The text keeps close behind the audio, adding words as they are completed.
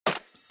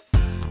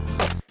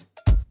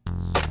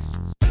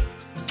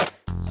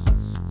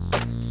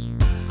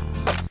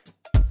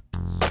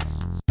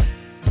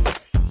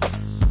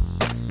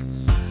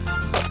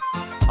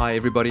Hi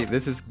everybody,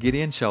 this is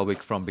Gideon Shelwick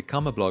from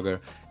Become a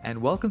Blogger,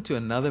 and welcome to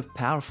another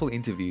powerful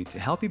interview to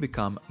help you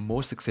become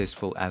more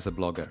successful as a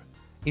blogger.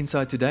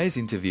 Inside today's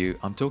interview,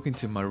 I'm talking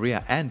to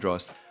Maria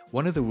Andros,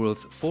 one of the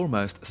world's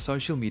foremost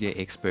social media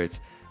experts,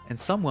 and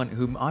someone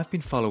whom I've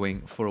been following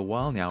for a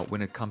while now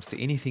when it comes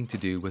to anything to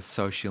do with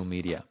social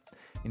media.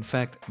 In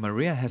fact,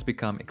 Maria has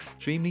become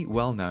extremely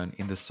well known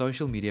in the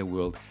social media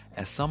world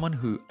as someone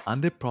who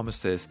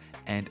under-promises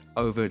and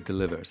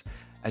over-delivers,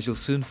 as you'll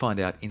soon find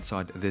out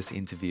inside this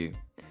interview.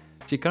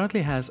 She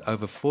currently has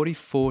over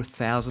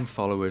 44,000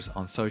 followers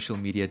on social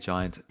media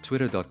giant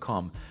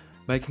Twitter.com,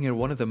 making her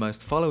one of the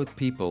most followed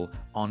people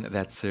on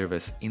that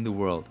service in the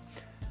world.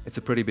 It's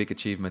a pretty big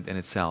achievement in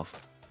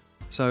itself.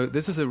 So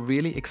this is a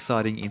really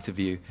exciting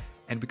interview,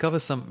 and we cover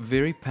some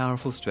very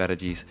powerful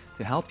strategies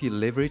to help you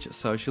leverage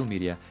social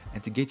media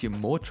and to get you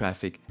more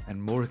traffic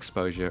and more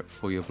exposure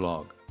for your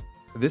blog.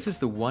 This is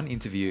the one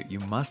interview you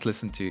must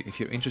listen to if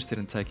you're interested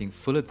in taking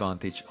full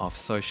advantage of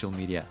social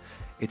media.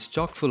 It's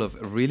chock full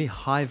of really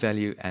high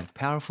value and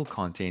powerful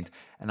content,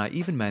 and I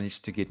even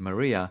managed to get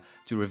Maria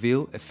to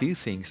reveal a few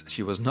things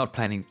she was not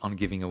planning on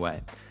giving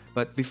away.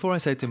 But before I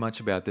say too much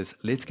about this,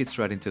 let's get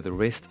straight into the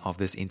rest of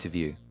this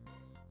interview.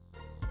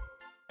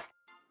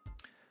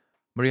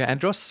 Maria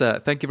Andros,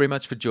 thank you very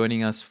much for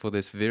joining us for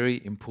this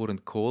very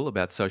important call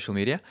about social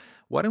media.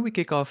 Why don't we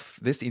kick off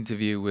this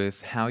interview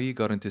with how you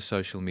got into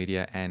social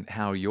media and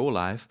how your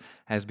life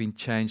has been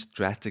changed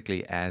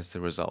drastically as a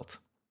result?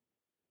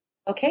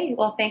 Okay,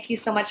 well, thank you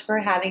so much for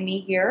having me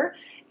here,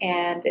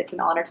 and it's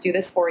an honor to do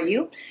this for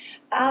you.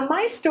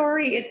 My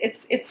story,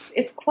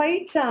 it's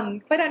quite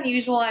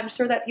unusual. I'm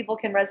sure that people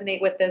can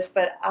resonate with this,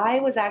 but I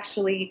was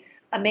actually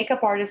a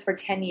makeup artist for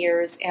 10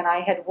 years, and I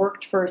had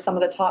worked for some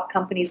of the top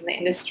companies in the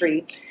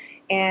industry,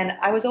 and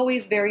I was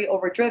always very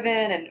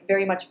overdriven and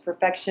very much a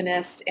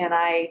perfectionist, and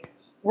I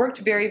worked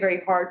very, very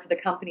hard for the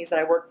companies that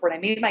I worked for, and I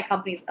made my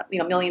companies,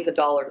 millions of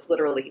dollars,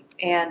 literally.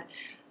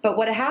 But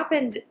what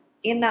happened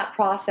in that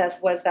process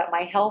was that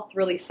my health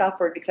really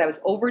suffered because I was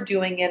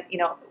overdoing it.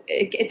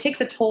 It takes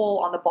a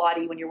toll on the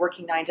body when you're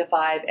working 9 to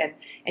 5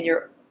 and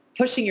you're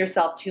pushing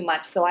yourself too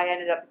much. So I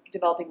ended up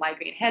developing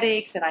migraine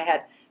headaches, and I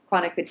had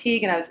chronic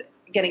fatigue, and I was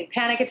getting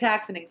panic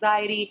attacks and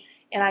anxiety.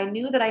 And I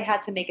knew that I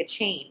had to make a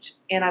change.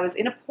 And I was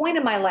in a point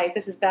in my life,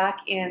 this is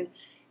back in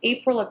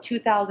April of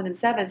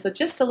 2007, so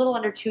just a little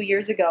under 2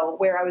 years ago,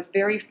 where I was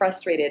very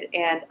frustrated,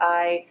 and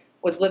I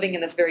was living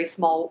in this very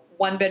small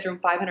 1-bedroom,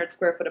 500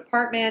 square foot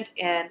apartment,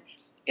 and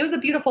it was a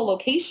beautiful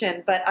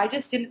location, but I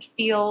just didn't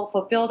feel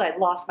fulfilled. I'd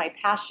lost my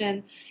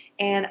passion,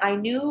 and I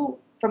knew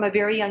from a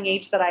very young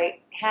age that I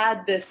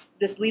had this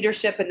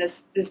leadership and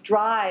this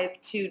drive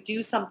to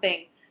do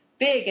something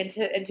big and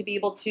to be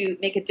able to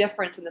make a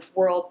difference in this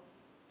world.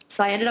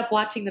 So I ended up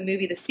watching the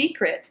movie The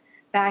Secret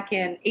back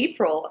in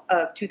April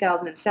of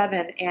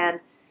 2007,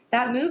 and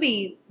that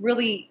movie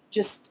really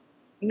just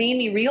made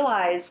me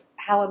realize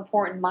how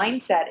important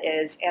mindset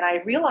is. And I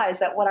realized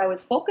that what I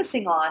was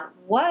focusing on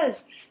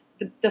was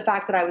the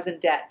fact that I was in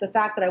debt, the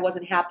fact that I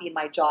wasn't happy in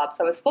my job.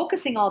 So I was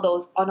focusing on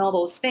all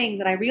those things,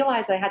 and I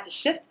realized I had to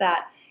shift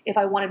that if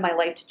I wanted my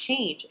life to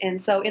change.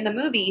 And so in the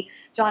movie,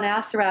 John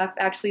Assaraf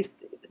actually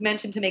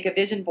mentioned to make a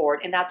vision board,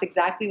 and that's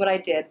exactly what I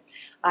did.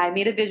 I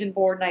made a vision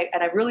board,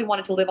 and I really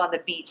wanted to live on the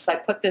beach. So I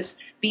put this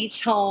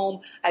beach home.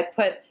 I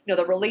put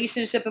the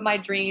relationship of my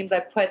dreams. I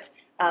put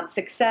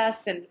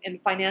success and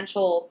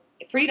financial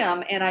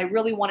freedom, and I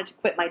really wanted to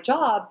quit my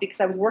job because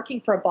I was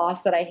working for a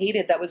boss that I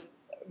hated, that was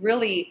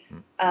really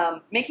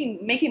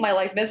making my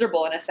life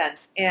miserable in a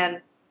sense.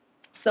 And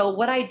so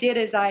what I did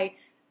is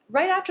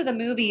right after the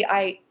movie,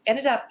 I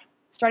ended up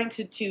starting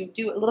to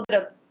do a little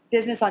bit of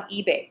business on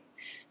eBay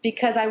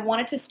because I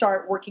wanted to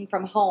start working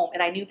from home,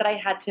 and I knew that I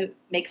had to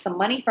make some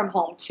money from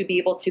home to be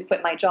able to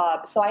quit my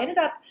job. So I ended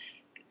up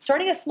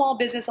starting a small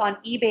business on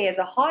eBay as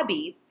a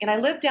hobby, and I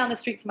lived down the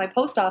street from my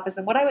post office,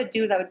 and what I would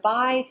do is I would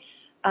buy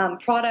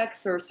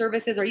products or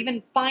services or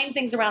even find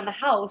things around the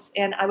house,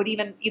 and I would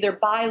even either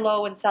buy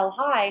low and sell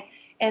high.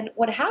 And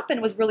what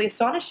happened was really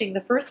astonishing.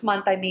 The first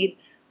month I made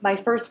my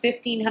first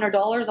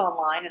 $1,500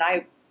 online,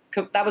 and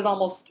that was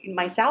almost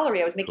my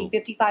salary. I was making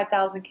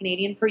 55,000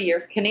 Canadian per year,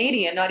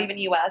 Canadian, not even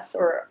US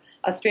or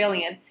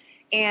Australian.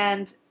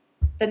 And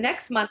the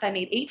next month I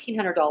made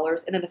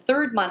 $1,800, and then the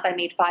third month I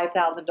made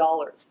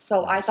 $5,000.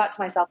 So I thought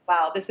to myself,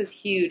 wow, this is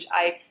huge.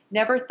 I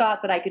never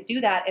thought that I could do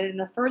that. And in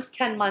the first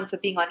 10 months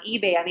of being on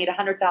eBay, I made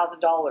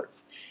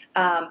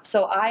 $100,000.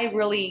 So I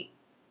really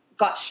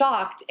got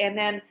shocked. And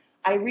then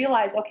I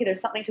realized, okay,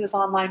 there's something to this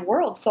online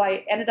world. So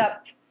I ended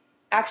up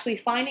actually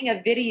finding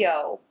a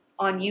video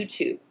on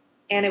YouTube,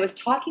 and it was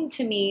talking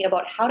to me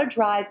about how to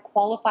drive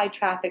qualified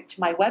traffic to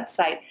my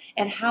website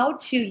and how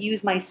to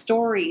use my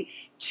story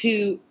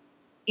to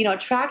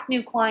attract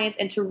new clients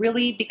and to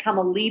really become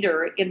a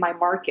leader in my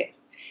market.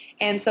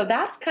 And so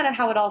that's kind of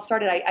how it all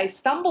started. I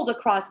stumbled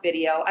across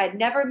video. I had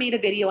never made a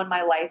video in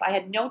my life. I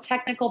had no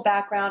technical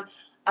background.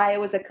 I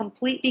was a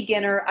complete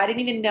beginner. I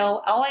didn't even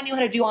know. All I knew how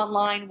to do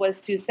online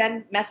was to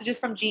send messages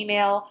from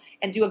Gmail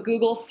and do a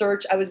Google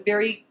search. I was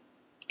very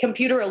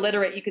computer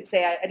illiterate, you could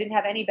say. I didn't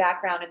have any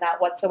background in that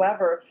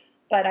whatsoever.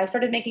 But I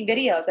started making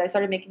videos. I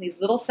started making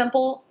these little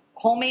simple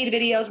homemade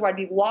videos where I'd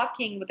be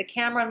walking with a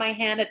camera in my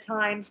hand at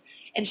times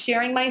and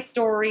sharing my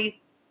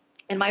story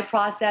and my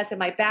process and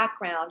my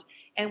background.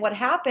 And what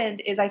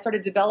happened is I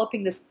started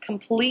developing this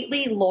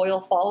completely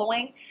loyal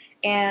following.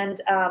 And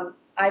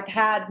I've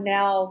had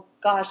now,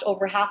 gosh,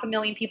 over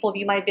 500,000 people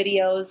view my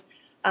videos.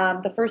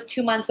 The first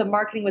 2 months of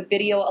marketing with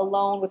video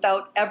alone,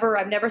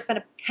 I've never spent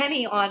a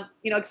penny on,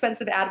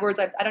 expensive AdWords.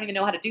 I don't even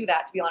know how to do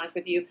that, to be honest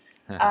with you.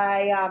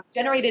 I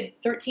generated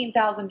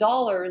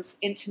 $13,000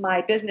 into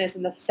my business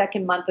in the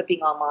second month of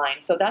being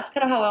online. So that's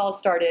kind of how it all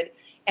started.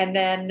 And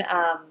then,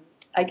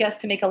 I guess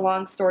to make a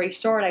long story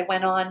short, I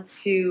went on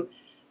to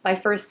my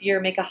first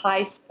year make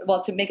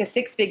a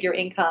six-figure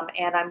income.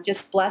 And I'm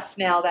just blessed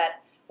now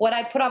that what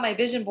I put on my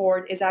vision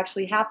board is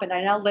actually happened.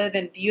 I now live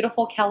in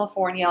beautiful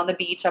California on the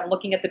beach. I'm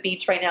looking at the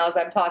beach right now as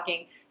I'm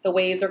talking. The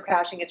waves are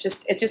crashing.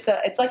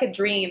 It's like a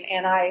dream.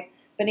 And I've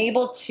been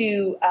able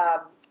to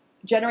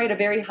generate a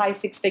very high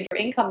six-figure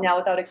income now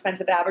without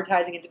expensive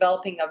advertising and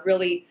developing a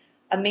really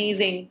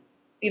amazing,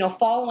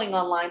 following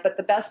online. But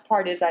the best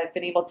part is I've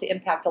been able to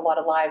impact a lot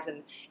of lives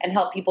and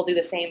help people do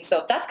the same.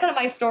 So that's kind of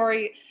my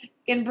story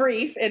in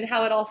brief and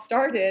how it all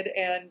started.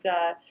 And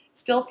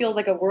still feels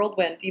like a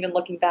whirlwind even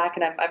looking back.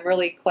 And I'm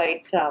really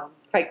quite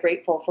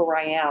grateful for where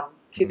I am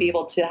to be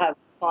able to have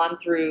gone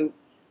through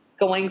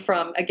going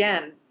from,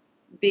 again,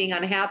 being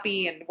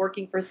unhappy and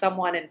working for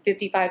someone and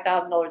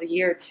 $55,000 a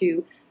year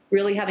to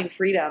really having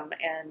freedom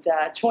and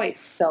choice.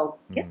 So,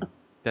 yeah.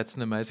 That's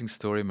an amazing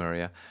story,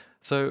 Maria.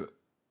 So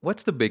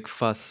what's the big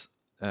fuss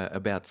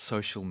about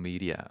social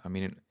media? I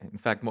mean, in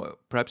fact,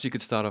 perhaps you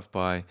could start off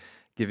by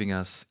giving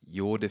us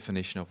your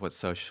definition of what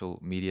social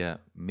media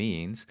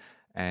means,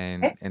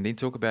 and then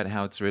talk about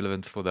how it's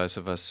relevant for those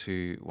of us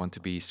who want to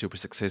be super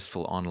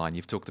successful online.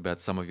 You've talked about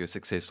some of your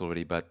success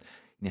already, but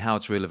how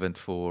it's relevant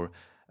for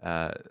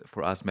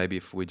us, maybe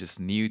if we're just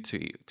new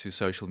to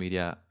social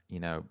media,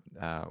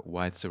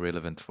 why it's so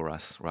relevant for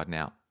us right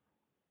now.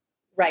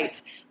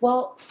 Right.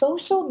 Well,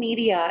 social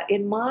media,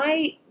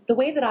 the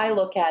way that I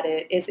look at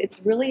it is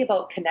it's really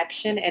about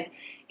connection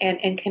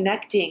and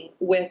connecting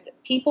with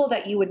people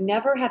that you would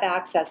never have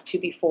access to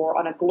before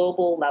on a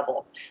global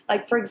level.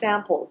 Like, for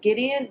example,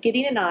 Gideon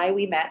and I,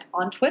 we met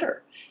on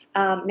Twitter.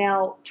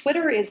 Now,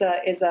 Twitter is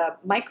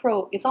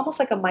it's almost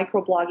like a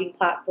micro blogging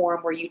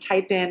platform where you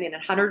type in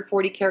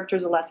 140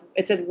 characters or less,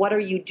 it says, "What are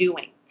you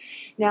doing?"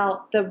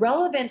 Now, the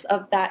relevance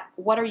of that,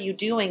 "What are you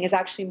doing?" is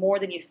actually more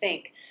than you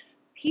think.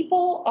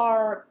 People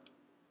are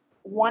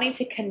wanting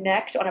to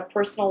connect on a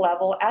personal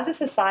level. As a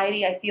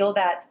society, I feel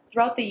that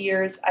throughout the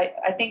years,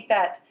 I think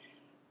that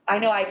I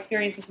know I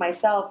experienced this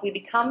myself. We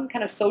become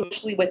kind of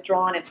socially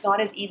withdrawn. It's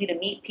not as easy to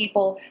meet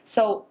people.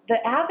 So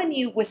the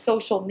avenue with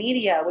social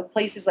media, with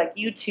places like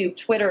YouTube,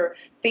 Twitter,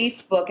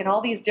 Facebook, and all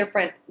these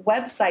different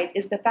websites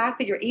is the fact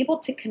that you're able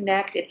to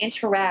connect and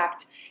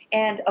interact.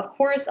 And of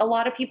course, a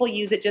lot of people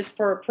use it just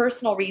for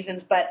personal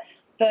reasons, but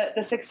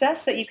the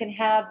success that you can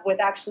have with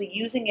actually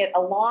using it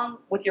along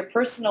with your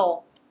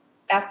personal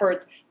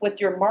efforts with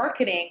your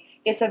marketing,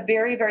 it's a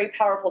very, very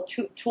powerful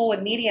tool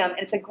and medium. And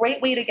it's a great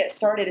way to get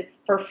started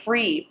for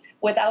free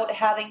without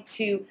having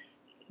to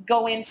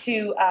go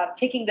into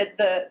taking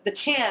the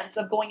chance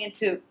of going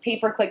into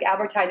pay-per-click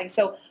advertising.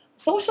 So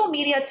social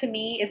media to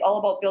me is all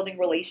about building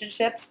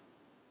relationships.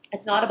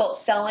 It's not about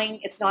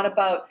selling. It's not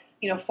about,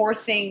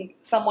 forcing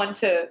someone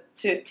to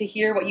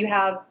hear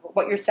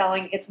what you're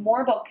selling. It's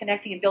more about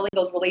connecting and building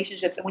those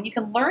relationships. And when you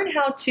can learn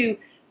how to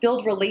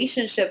build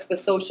relationships with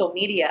social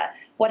media,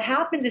 what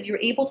happens is you're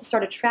able to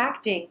start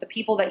attracting the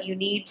people that you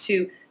need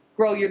to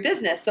grow your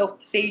business. So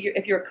say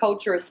if you're a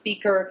coach or a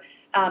speaker,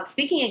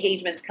 speaking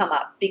engagements come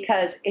up,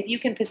 because if you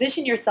can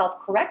position yourself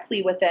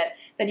correctly with it,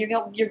 then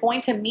you're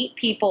going to meet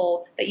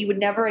people that you would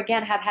never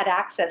again have had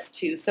access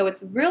to. So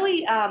it's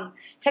really,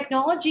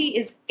 technology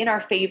is in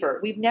our favor.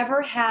 We've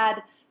never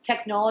had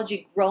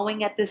technology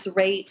growing at this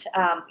rate.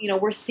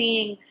 We're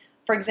seeing,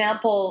 for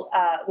example,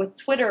 with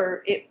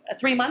Twitter,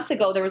 3 months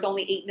ago, there was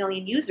only 8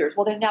 million users.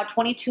 Well, there's now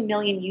 22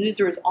 million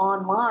users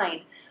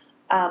online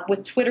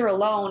with Twitter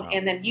alone. Wow.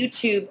 And then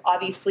YouTube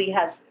obviously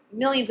has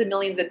millions and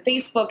millions, and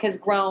Facebook has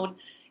grown.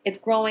 It's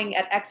growing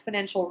at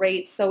exponential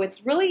rates. So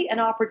it's really an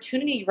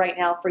opportunity right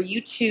now for you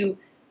to,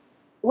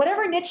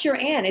 whatever niche you're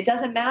in, it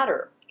doesn't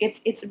matter.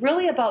 It's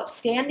really about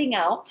standing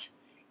out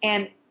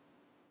and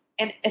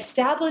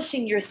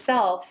establishing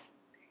yourself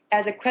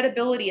as a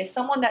credibility, as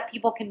someone that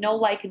people can know,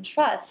 like, and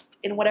trust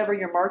in whatever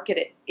your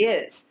market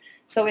is.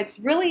 So it's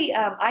really,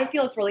 I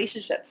feel it's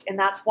relationships. And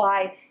that's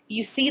why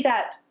you see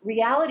that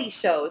reality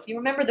shows, you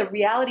remember the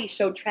reality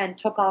show trend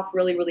took off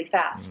really, really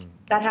fast.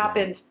 That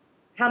happened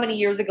how many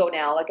years ago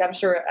now? Like, I'm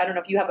sure, I don't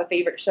know if you have a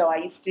favorite show. I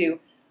used to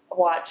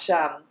watch,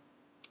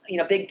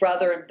 Big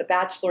Brother and The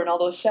Bachelor and all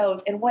those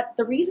shows. And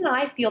the reason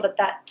I feel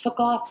that took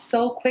off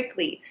so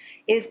quickly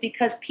is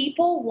because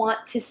people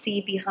want to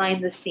see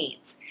behind the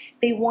scenes.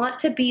 They want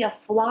to be a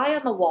fly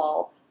on the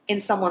wall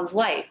in someone's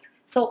life.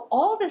 So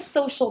all this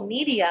social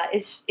media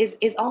is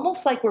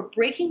almost like we're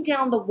breaking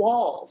down the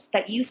walls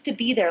that used to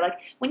be there. Like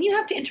when you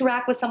have to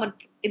interact with someone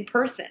in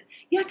person,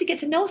 you have to get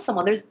to know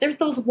someone. There's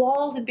those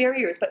walls and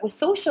barriers. But with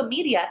social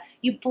media,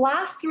 you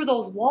blast through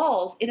those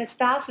walls in as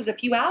fast as a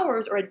few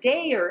hours or a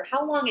day or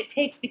how long it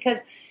takes because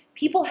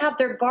people have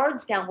their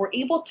guards down. We're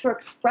able to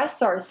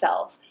express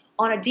ourselves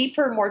on a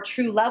deeper, more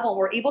true level.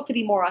 We're able to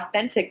be more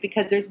authentic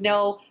because there's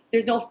no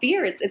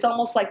fear. It's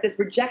almost like this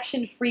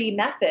rejection-free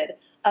method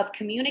of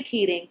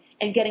communicating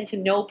and getting to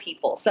know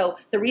people. So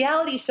the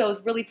reality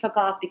shows really took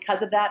off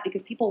because of that,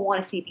 because people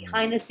want to see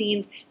behind the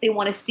scenes. They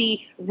want to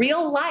see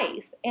real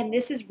life, and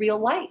this is real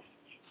life.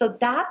 So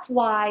that's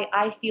why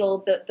I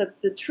feel that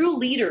the true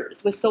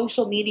leaders with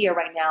social media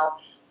right now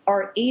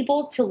are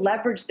able to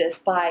leverage this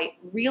by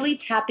really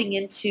tapping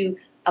into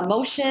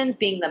emotions,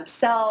 being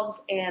themselves,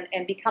 and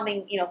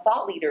becoming,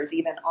 thought leaders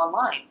even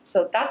online.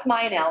 So that's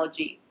my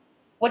analogy.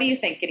 What do you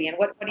think, Gideon?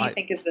 What do you I,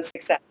 think is the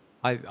success?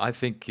 I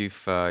think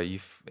you've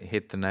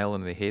hit the nail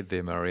on the head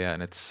there, Maria,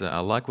 and it's I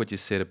like what you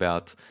said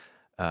about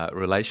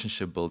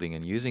relationship building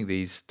and using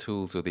these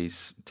tools or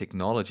these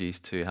technologies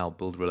to help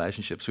build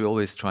relationships. We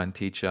always try and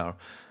teach our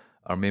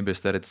members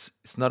that it's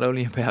not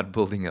only about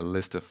building a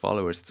list of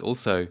followers, it's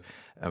also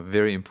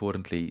very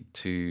importantly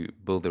to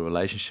build a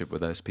relationship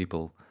with those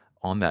people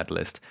on that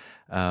list.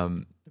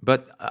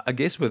 But I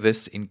guess with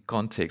this in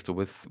context or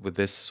with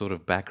this sort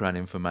of background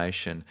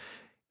information,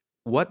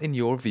 what, in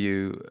your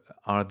view,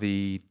 are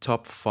the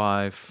top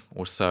five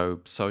or so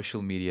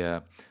social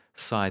media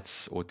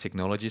sites or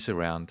technologies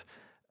around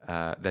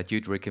that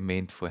you'd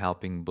recommend for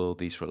helping build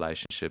these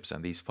relationships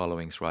and these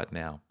followings right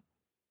now?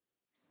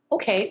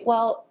 Okay,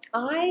 well,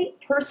 I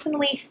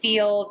personally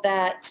feel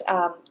that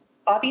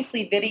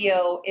obviously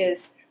video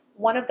is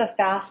one of the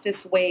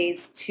fastest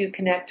ways to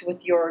connect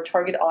with your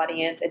target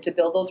audience and to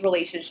build those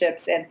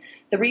relationships. And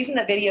the reason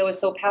that video is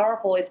so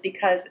powerful is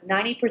because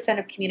 90%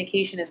 of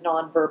communication is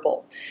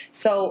nonverbal.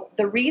 So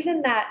the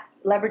reason that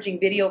leveraging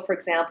video, for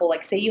example,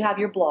 like say you have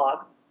your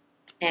blog,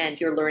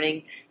 and you're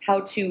learning how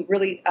to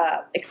really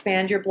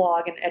expand your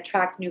blog and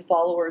attract new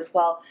followers,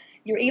 well,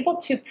 you're able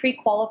to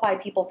pre-qualify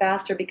people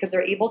faster because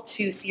they're able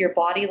to see your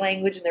body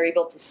language and they're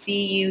able to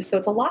see you. So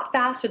it's a lot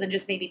faster than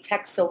just maybe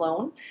text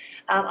alone.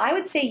 I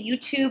would say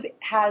YouTube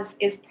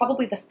is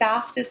probably the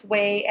fastest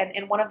way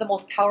and one of the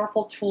most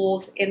powerful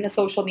tools in the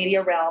social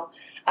media realm.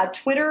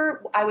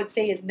 Twitter, I would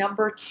say, is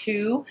number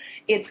two.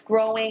 It's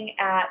growing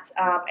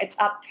it's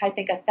up, I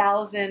think,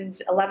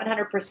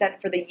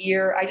 1,100% for the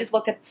year. I just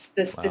looked at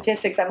the Wow.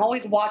 statistics. I'm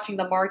always watching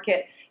the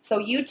market. So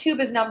YouTube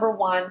is number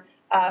one.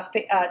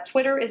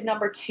 Twitter is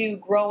number two,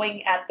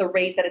 growing at the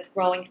rate that it's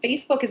growing.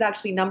 Facebook is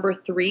actually number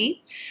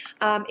three.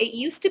 It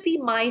used to be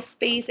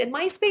MySpace, and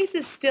MySpace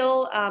is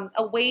still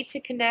a way to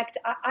connect.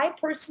 I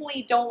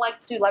personally don't like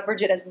to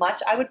leverage it as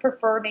much. I would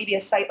prefer maybe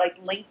a site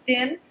like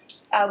LinkedIn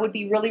would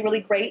be really,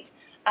 really great.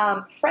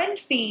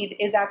 FriendFeed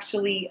is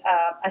actually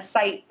a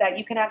site that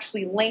you can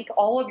actually link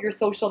all of your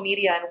social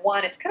media in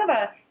one. It's kind of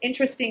an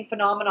interesting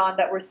phenomenon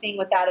that we're seeing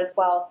with that as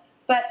well.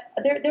 But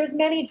there's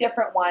many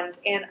different ones,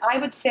 and I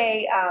would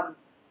say,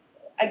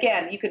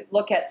 again, you could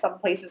look at some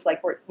places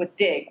like with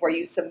Dig, where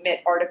you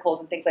submit articles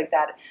and things like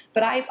that.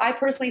 But I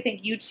personally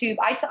think YouTube.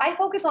 I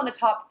focus on the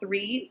top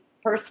three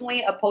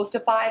personally, opposed to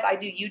five. I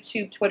do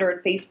YouTube, Twitter,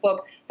 and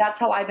Facebook. That's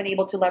how I've been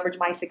able to leverage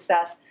my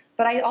success.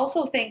 But I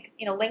also think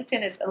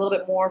LinkedIn is a little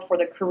bit more for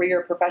the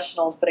career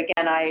professionals. But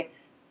again, I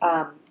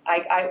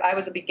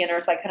was a beginner,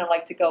 so I kind of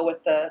like to go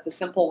with the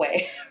simple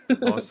way.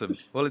 Awesome.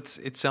 Well,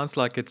 it sounds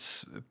like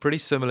it's pretty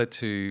similar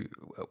to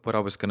what I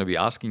was going to be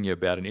asking you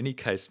about. In any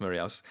case, Maria,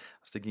 I was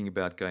thinking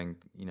about going,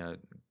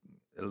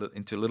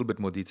 into a little bit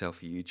more detail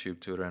for YouTube,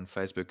 Twitter, and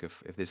Facebook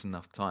if there's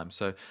enough time.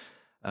 So,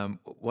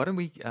 why don't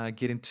we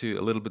get into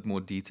a little bit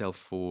more detail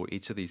for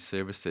each of these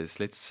services?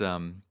 Let's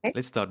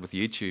start with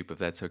YouTube, if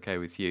that's okay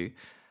with you.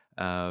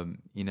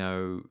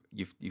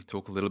 You've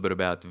talked a little bit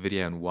about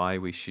video and why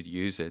we should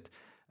use it,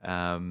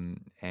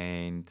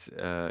 and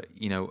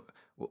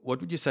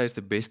what would you say is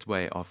the best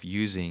way of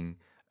using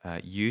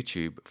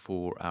YouTube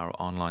for our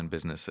online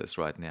businesses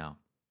right now?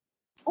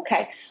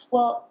 Okay.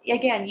 Well,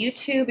 again,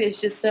 YouTube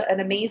is just an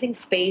amazing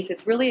space.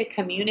 It's really a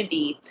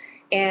community.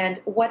 And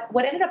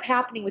what ended up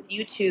happening with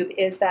YouTube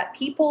is that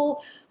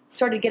people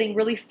started getting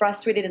really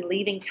frustrated and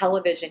leaving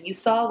television. You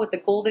saw with the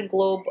Golden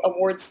Globe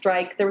Award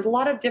strike, there was a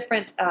lot of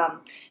different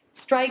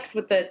strikes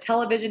with the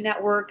television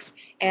networks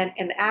and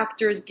the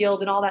Actors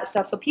Guild and all that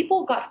stuff. So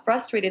people got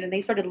frustrated and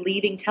they started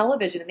leaving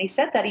television. And they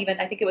said that even,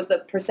 I think it was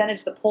the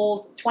percentage, the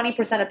polls,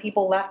 20% of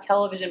people left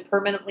television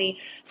permanently.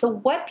 So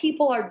what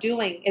people are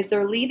doing is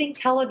they're leaving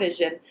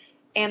television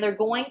and they're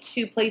going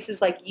to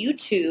places like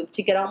YouTube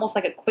to get almost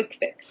like a quick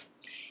fix.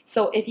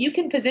 So if you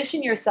can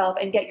position yourself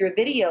and get your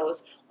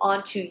videos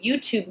onto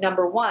YouTube,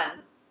 number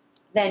one,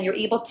 then you're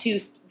able to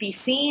be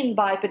seen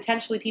by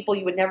potentially people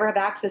you would never have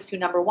access to,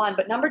 number one.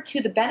 But number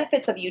two, the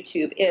benefits of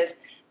YouTube is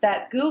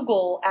that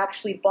Google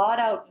actually bought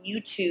out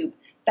YouTube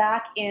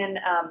back in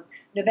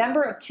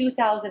November of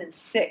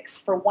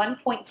 2006 for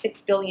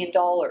 $1.6 billion.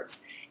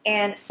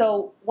 And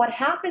so what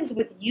happens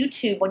with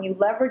YouTube when you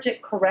leverage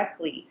it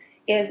correctly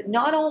is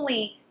not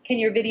only can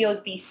your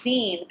videos be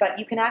seen, but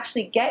you can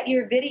actually get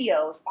your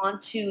videos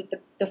onto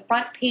the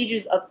front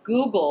pages of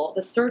Google,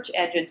 the search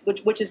engines,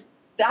 which is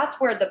that's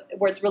where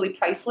it's really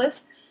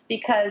priceless,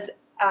 because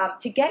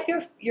to get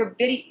your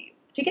video,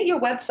 to get your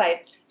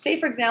website, say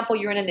for example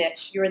you're in a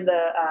niche, you're in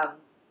the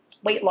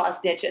weight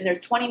loss niche, and there's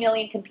 20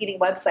 million competing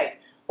websites.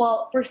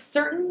 Well, for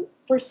certain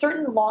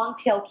long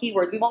tail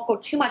keywords, we won't go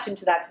too much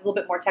into that. It's a little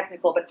bit more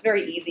technical, but it's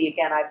very easy.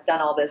 Again, I've done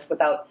all this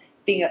without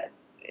being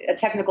a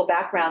technical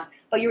background,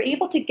 but you're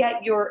able to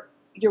get your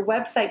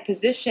website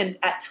positioned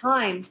at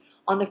times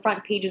on the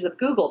front pages of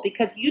Google,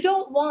 because you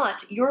don't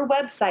want your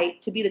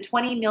website to be the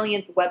 20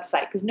 millionth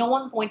website, because no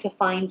one's going to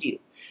find you.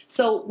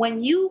 So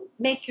when you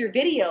make your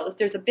videos,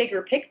 there's a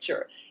bigger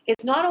picture.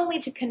 It's not only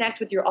to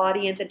connect with your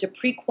audience and to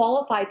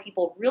pre-qualify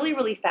people really,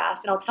 really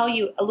fast, and I'll tell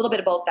you a little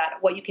bit about that,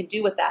 what you can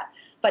do with that,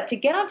 but to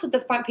get onto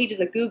the front pages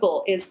of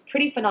Google is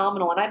pretty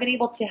phenomenal, and I've been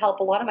able to help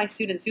a lot of my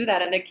students do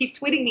that, and they keep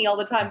tweeting me all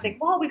the time saying,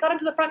 wow, we got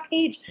onto the front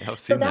page. I've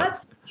So seen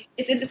that.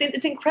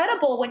 it's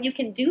incredible when you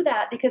can do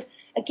that, because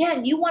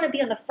again, you want to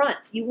be on the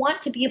front. You want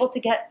to be able to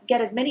get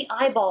as many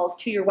eyeballs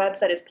to your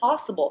website as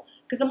possible,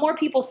 because the more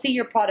people see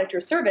your product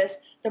or service,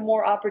 the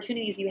more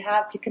opportunities you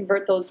have to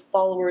convert those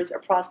followers or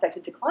prospects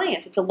into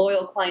clients, into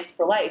loyal clients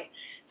for life.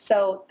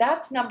 So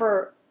that's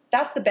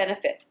the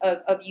benefit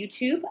of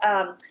YouTube.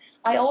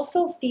 I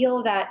also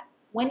feel that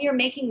when you're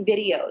making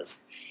videos,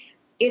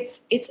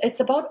 it's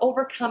about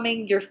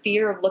overcoming your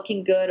fear of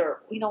looking good,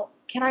 or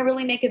can I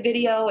really make a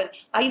video? And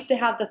I used to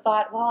have the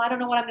thought, well, I don't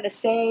know what I'm going to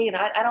say, and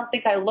I don't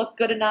think I look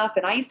good enough,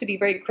 and I used to be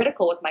very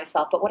critical with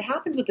myself. But what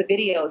happens with the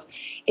videos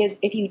is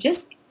if you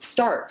just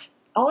start,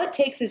 all it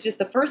takes is just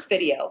the first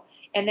video,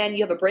 and then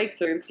you have a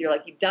breakthrough because you're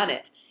like, you've done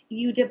it.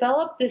 You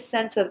develop this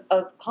sense of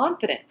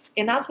confidence,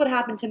 and that's what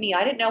happened to me.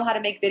 I didn't know how to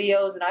make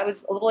videos, and I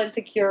was a little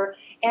insecure,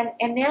 and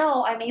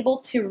now I'm able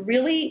to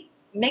really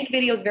make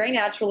videos very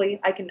naturally.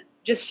 I can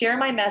just share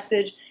my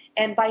message,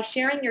 and by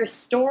sharing your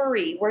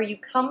story, where you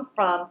come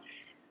from,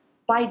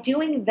 by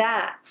doing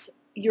that,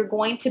 you're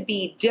going to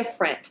be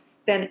different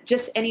than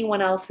just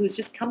anyone else who's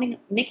just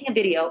making a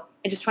video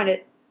and just trying to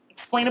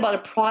explain about a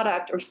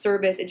product or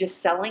service and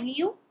just selling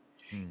you.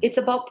 It's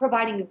about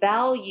providing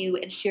value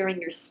and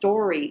sharing your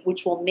story,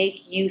 which will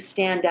make you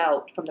stand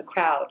out from the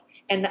crowd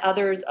and the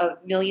others of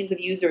millions of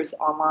users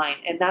online.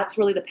 And that's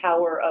really the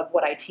power of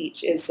what I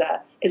teach is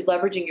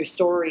leveraging your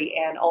story,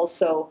 and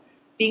also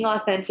being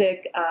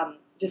authentic,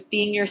 just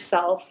being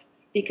yourself,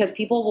 because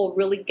people will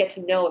really get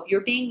to know if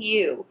you're being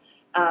you.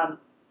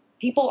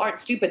 People aren't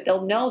stupid.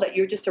 They'll know that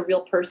you're just a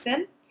real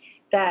person,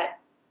 that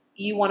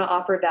you want to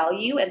offer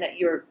value, and that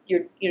you're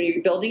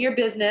building your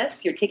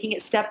business. You're taking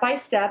it step by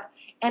step.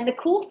 And the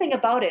cool thing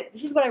about it,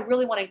 this is what I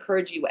really want to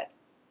encourage you with.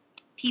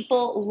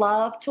 People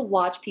love to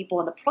watch people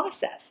in the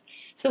process.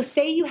 So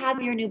say you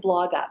have your new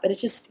blog up,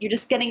 and you're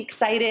just getting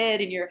excited,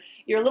 and you're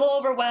a little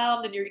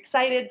overwhelmed, and you're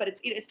excited, but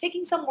it's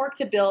taking some work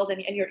to build,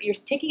 and you're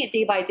taking it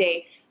day by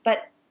day.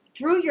 But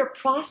through your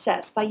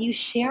process, by you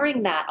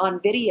sharing that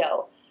on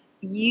video,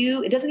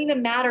 it doesn't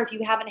even matter if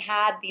you haven't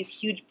had these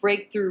huge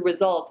breakthrough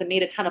results and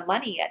made a ton of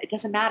money yet. It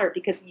doesn't matter,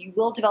 because you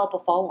will develop a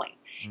following.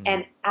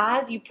 And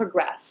as you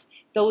progress,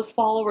 those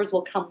followers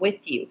will come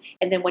with you.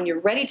 And then when you're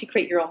ready to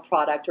create your own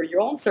product or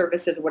your own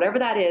services or whatever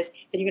that is,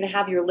 then you're going to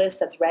have your list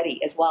that's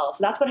ready as well.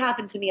 So that's what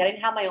happened to me. I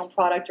didn't have my own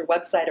product or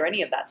website or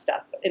any of that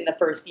stuff in the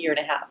first year and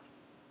a half.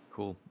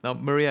 Cool. Now,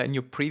 Maria, in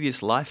your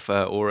previous life,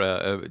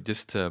 or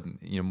just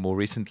more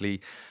recently,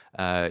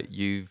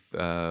 you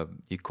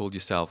called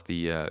yourself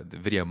the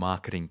video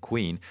marketing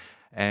queen.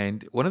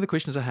 And one of the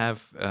questions I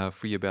have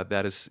for you about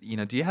that is,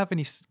 do you have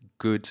any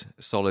good,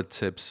 solid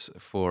tips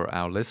for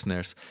our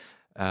listeners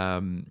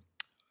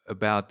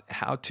about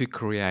how to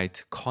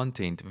create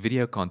content,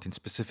 video content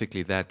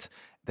specifically, that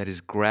is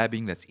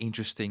grabbing, that's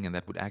interesting, and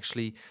that would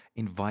actually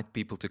invite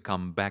people to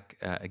come back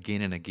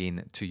again and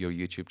again to your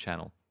YouTube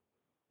channel?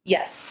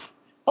 Yes.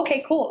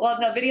 Okay, cool. Well,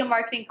 the video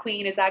marketing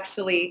queen is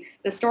actually,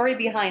 the story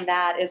behind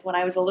that is when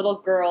I was a little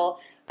girl,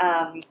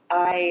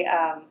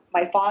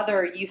 my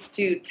father used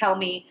to tell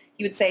me,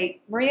 he would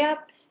say, Maria,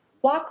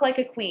 walk like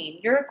a queen.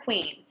 You're a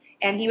queen.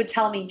 And he would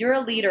tell me, you're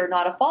a leader,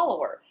 not a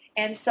follower.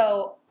 And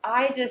so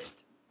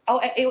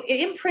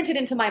it imprinted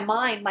into my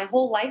mind my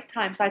whole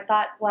lifetime. So I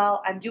thought,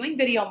 well, I'm doing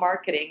video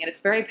marketing, and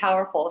it's very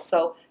powerful.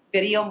 So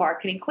video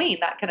marketing queen,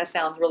 that kind of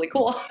sounds really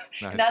cool.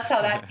 Nice. And that's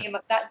how that came.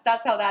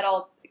 That's how that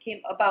all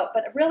came about.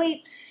 But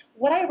really,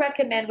 what I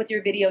recommend with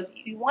your videos,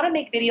 you want to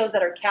make videos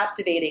that are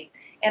captivating.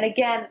 And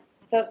again,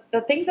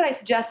 the things that I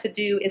suggest to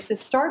do is to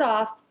start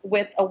off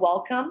with a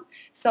welcome.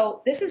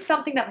 So this is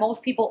something that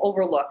most people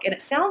overlook, and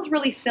it sounds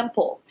really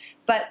simple,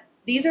 but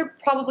these are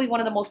probably one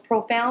of the most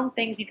profound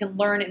things you can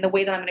learn in the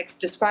way that I'm going to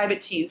describe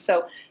it to you.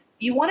 So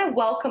you want to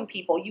welcome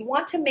people. You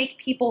want to make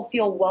people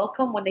feel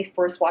welcome when they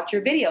first watch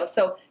your video.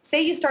 So say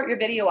you start your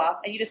video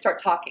up and you just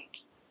start talking.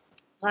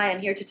 Hi, I'm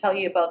here to tell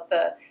you about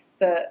the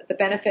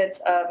benefits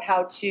of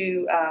how to,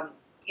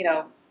 you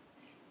know,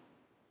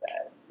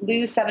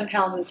 lose 7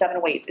 pounds in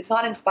 7 weights. It's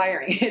not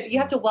inspiring. You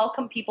have to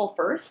welcome people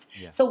first.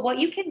 Yeah. So what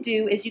you can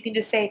do is you can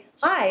just say,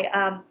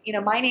 hi,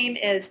 my name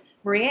is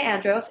Maria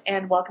Andros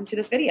and welcome to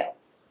this video.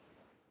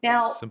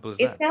 Now, Simple as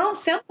it that. sounds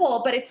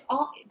simple, but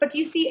but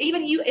you see,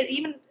 it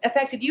even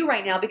affected you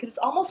right now because it's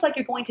almost like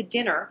you're going to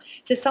dinner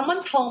to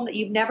someone's home that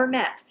you've never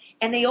met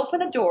and they open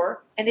the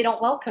door and they don't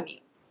welcome you.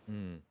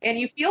 And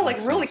you feel like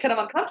Makes really sense. kind of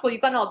uncomfortable.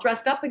 You've gotten all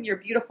dressed up in your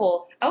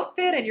beautiful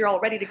outfit and you're all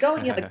ready to go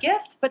and you have a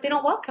gift, but they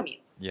don't welcome you.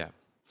 Yeah.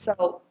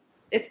 So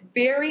it's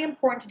very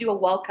important to do a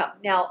welcome.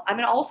 Now, I'm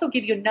going to also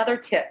give you another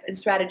tip and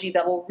strategy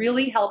that will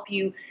really help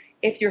you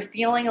if you're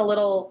feeling a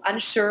little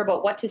unsure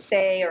about what to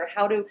say or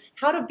how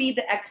to be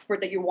the expert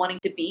that you're wanting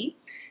to be.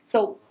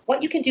 So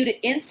what you can do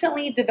to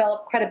instantly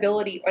develop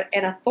credibility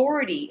and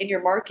authority in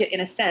your market, in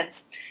a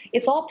sense,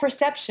 it's all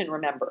perception,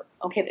 remember.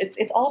 Okay,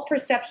 it's all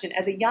perception.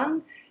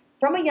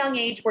 From a young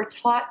age, we're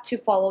taught to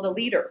follow the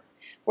leader.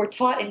 We're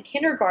taught in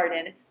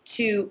kindergarten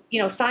to,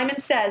 Simon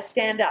says,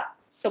 stand up.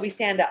 So we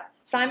stand up.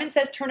 Simon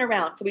says, turn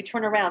around. So we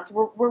turn around.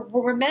 So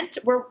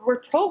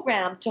we're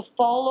programmed to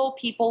follow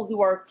people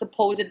who are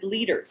supposed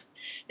leaders.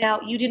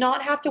 Now, you do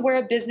not have to wear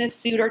a business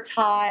suit or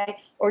tie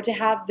or to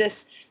have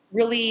this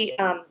really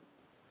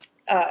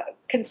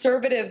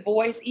conservative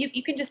voice.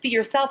 You can just be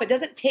yourself.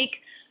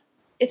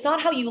 It's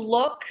not how you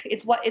look.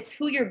 It's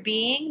who you're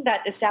being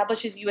that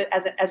establishes you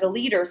as a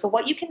leader. So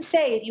what you can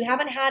say, if you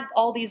haven't had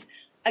all these,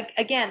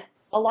 again,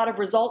 a lot of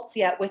results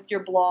yet with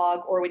your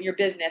blog or in your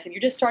business, and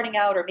you're just starting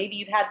out, or maybe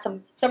you've had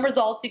some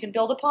results, you can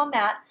build upon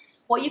that.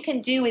 What you can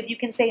do is you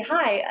can say,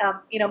 hi,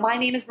 my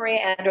name is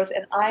Maria Andros,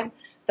 and I'm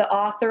the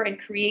author and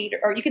creator,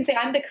 or you can say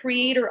I'm the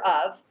creator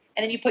of,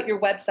 and then you put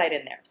your website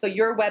in there. So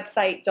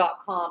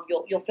yourwebsite.com,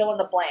 you'll fill in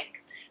the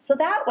blank. So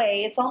that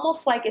way, it's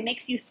almost like it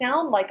makes you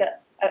sound like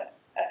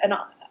an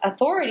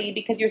authority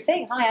because you're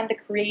saying, hi, I'm the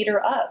creator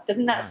of.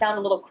 Doesn't that sound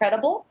a little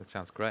credible? That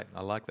sounds great.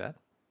 I like that.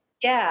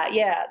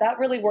 Yeah, that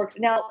really works.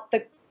 Now,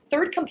 the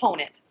third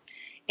component,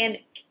 and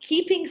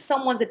keeping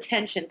someone's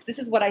attention, this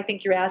is what I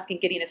think you're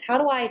asking, Gideon, is how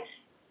do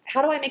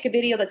I make a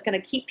video that's going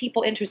to keep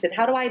people interested?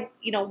 How do I,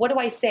 what do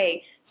I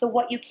say? So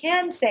what you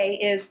can say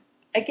is,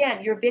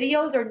 again, your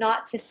videos are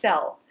not to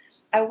sell.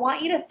 I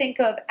want you to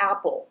think of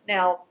Apple.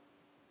 Now,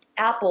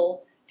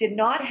 Apple did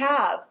not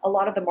have a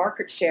lot of the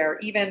market share,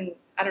 even,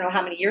 I don't know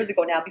how many years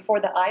ago now, before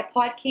the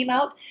iPod came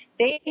out.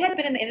 They had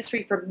been in the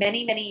industry for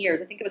many, many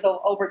years. I think it was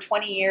over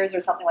 20 years or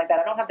something like that.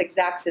 I don't have the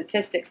exact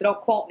statistics, so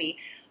don't quote me.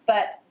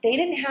 But they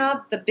didn't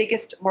have the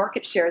biggest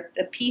market share.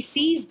 The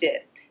PCs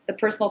did, the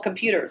personal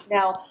computers.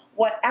 Now,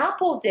 what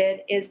Apple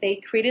did is they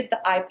created the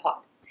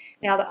iPod.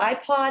 Now, the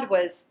iPod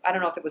was, I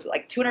don't know if it was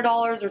like $200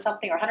 or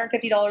something, or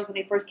 $150 when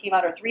they first came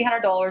out, or $300.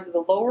 It was a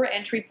lower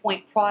entry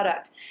point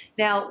product.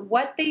 Now,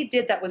 what they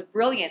did that was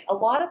brilliant, a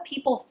lot of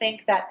people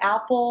think that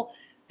Apple,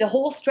 the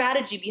whole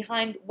strategy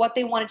behind what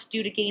they wanted to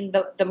do to gain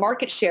the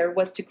market share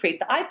was to create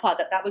the iPod,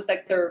 that was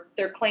like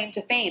their claim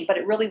to fame, but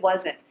it really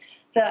wasn't.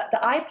 The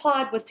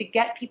iPod was to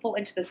get people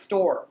into the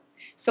store.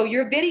 So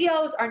your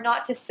videos are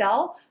not to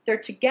sell, they're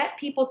to get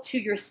people to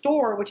your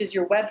store, which is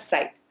your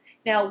website.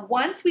 Now,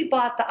 once we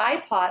bought the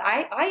iPod,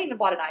 I even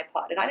bought an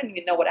iPod, and I didn't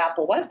even know what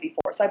Apple was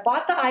before. So I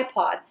bought the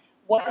iPod.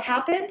 What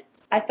happened?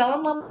 I fell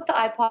in love with the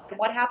iPod, and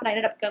what happened? I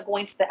ended up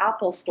going to the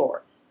Apple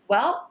store.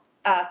 Well,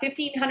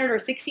 $1,500 or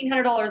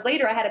 $1,600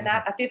 later, I had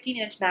a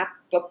 15-inch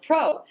MacBook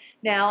Pro.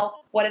 Now,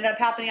 what ended up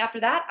happening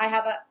after that? I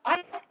have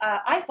an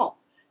iPhone.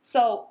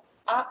 So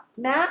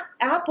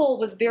Apple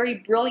was very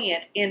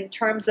brilliant in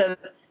terms of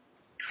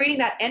creating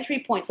that entry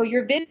point. So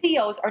your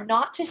videos are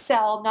not to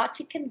sell, not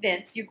to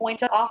convince. You're going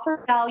to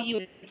offer value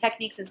and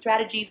techniques and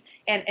strategies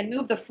and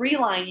move the free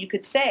line, you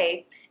could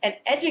say, and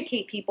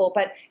educate people,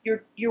 but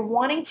you're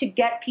wanting to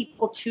get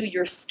people to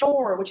your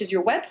store, which is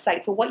your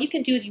website. So what you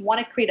can do is you want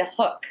to create a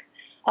hook.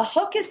 A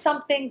hook is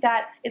something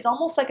that is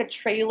almost like a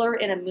trailer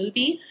in a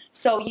movie.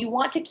 So you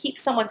want to keep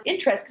someone's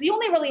interest because you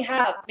only really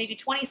have maybe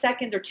 20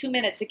 seconds or 2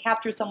 minutes to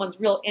capture someone's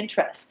real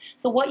interest.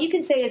 So what you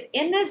can say is,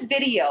 in this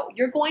video,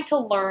 you're going to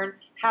learn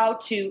how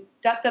to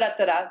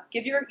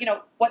give your,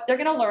 what they're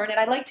going to learn.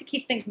 And I like to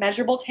keep things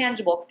measurable,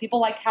 tangible, because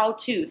people like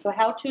how-tos. So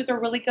how-tos are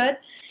really good.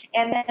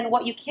 And then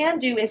what you can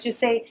do is just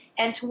say,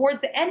 and towards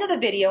the end of the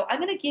video,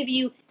 I'm going to give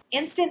you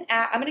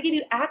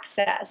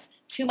access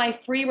to my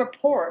free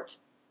report,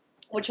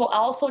 which will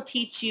also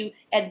teach you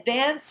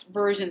advanced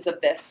versions of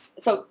this.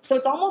 So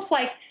it's almost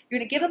like you're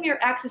going to give them your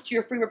access to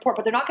your free report,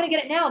 but they're not going to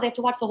get it now. They have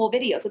to watch the whole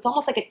video. So it's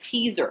almost like a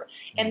teaser.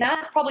 And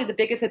that's probably the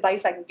biggest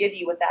advice I can give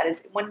you with that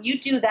is when you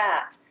do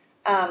that,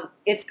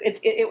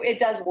 it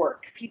does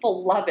work.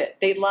 People love it.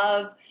 They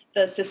love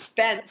the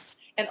suspense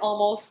and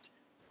almost,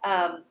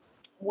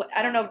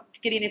 I don't know,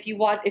 Gideon, if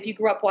you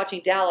grew up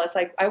watching Dallas.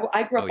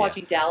 I grew up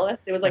watching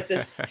Dallas. It was like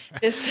this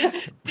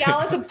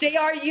Dallas with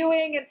J.R.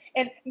 Ewing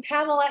and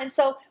Pamela. And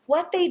so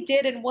what they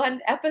did in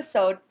one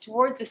episode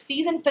towards the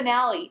season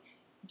finale,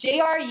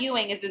 J.R.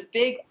 Ewing is this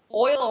big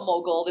oil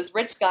mogul, this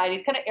rich guy, and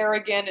he's kind of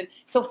arrogant. And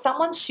so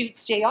someone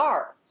shoots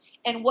J.R.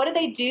 And what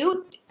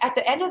do? At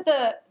the end of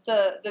the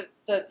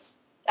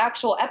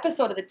actual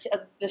episode of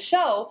the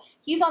show,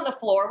 he's on the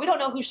floor. We don't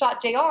know who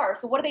shot JR.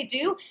 So what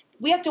do?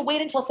 We have to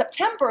wait until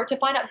September to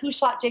find out who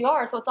shot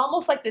JR. So it's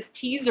almost like this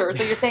teaser.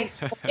 So you're saying,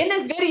 in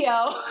this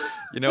video.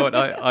 You know what?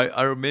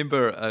 I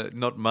remember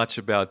not much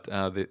about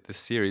the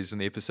series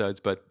and the episodes,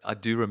 but I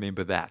do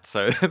remember that.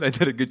 So they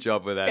did a good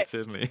job with that, Okay.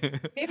 certainly.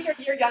 Maybe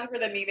you're younger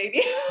than me,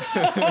 maybe.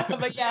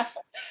 But yeah,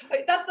 but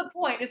that's the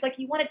point. It's like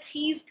you want to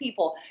tease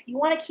people. You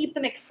want to keep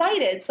them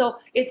excited. So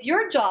it's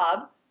your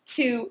job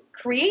to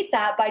create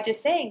that by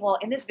just saying, well,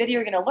 in this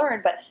video you're going to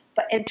learn,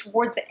 and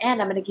towards the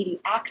end I'm going to give you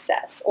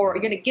access, or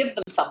you're going to give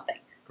them something.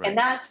 Great. And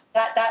that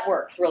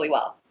works really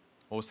well.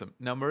 Awesome.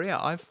 Now, Maria,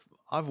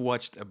 I've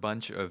watched a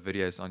bunch of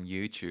videos on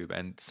YouTube,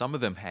 and some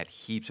of them had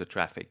heaps of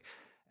traffic.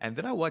 And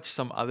then I watched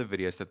some other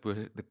videos that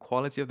were the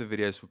quality of the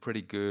videos were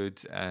pretty good,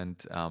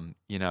 and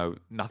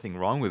nothing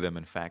wrong with them,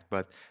 in fact,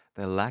 but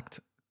they lacked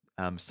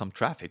some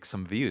traffic,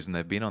 some views, and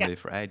they've been on Yeah. there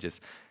for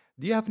ages.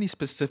 Do you have any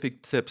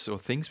specific tips or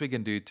things we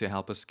can do to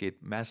help us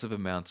get massive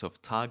amounts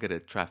of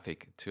targeted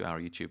traffic to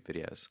our YouTube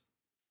videos?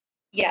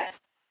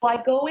 Yes. Well,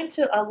 I go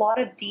into a lot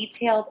of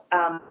detailed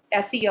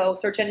SEO,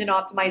 search engine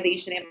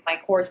optimization, in my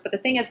course. But the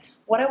thing is,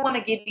 what I want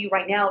to give you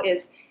right now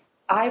is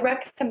I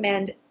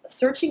recommend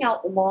searching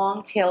out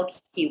long tail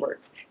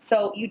keywords.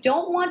 So you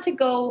don't want to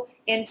go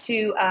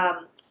into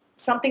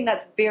something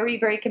that's very,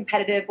 very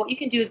competitive. What you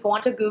can do is go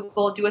onto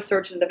Google, do a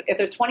search, and if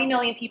there's 20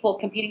 million people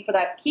competing for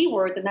that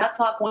keyword, then that's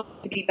not going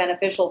to be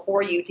beneficial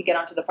for you to get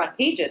onto the front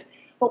pages.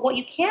 But what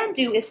you can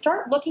do is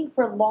start looking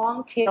for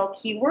long tail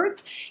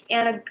keywords.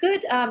 And a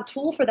good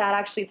tool for that,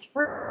 actually, it's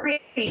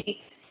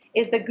free,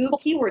 is the Google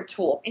keyword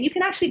tool. And you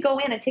can actually go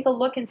in and take a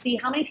look and see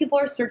how many people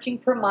are searching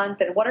per month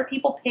and what are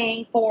people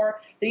paying for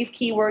these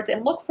keywords,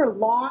 and look for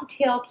long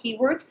tail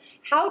keywords.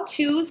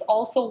 How-tos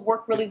also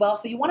work really well.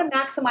 So you want to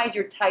maximize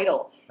your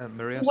title.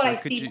 Maria, This is what sorry,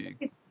 I see.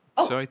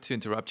 Oh, sorry to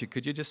interrupt you.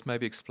 Could you just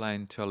maybe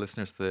explain to our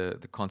listeners the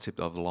concept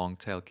of long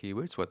tail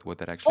keywords, what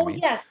that actually oh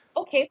means? yes.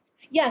 Okay.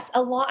 Yes,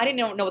 a long. I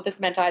didn't know what this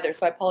meant either,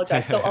 so I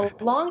apologize. So a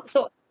long.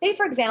 So say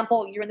for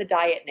example, you're in the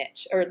diet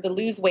niche or the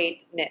lose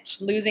weight niche,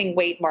 losing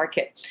weight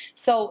market.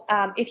 So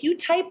if you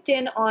typed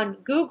in on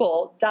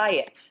Google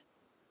diet,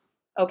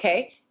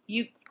 okay,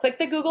 you click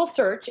the Google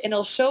search and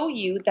it'll show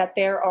you that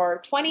there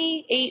are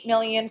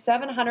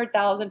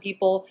 28,700,000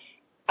 people,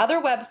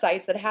 other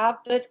websites that have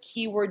the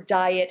keyword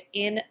diet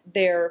in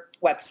their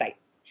website.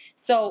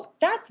 So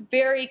that's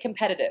very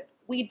competitive.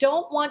 We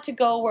don't want to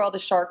go where all the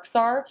sharks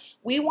are.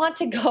 We want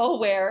to go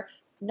where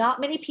not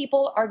many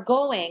people are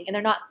going, and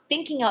they're not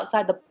thinking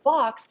outside the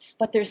box,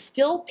 but there's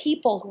still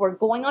people who are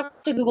going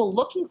onto Google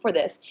looking for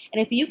this. And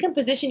if you can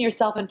position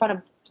yourself in front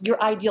of your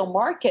ideal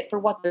market for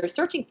what they're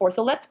searching for.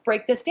 So let's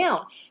break this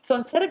down. So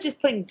instead of just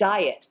putting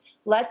diet,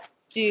 let's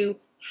do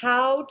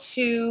how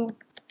to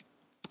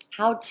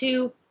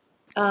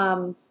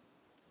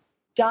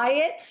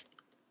diet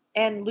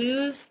and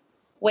lose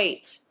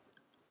weight.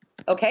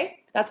 Okay,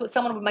 that's what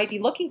someone might be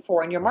looking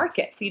for in your Right.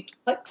 market. So you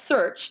click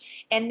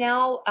search, and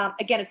now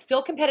again, it's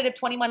still competitive,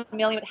 21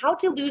 million. But how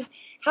to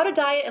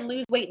diet and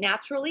lose weight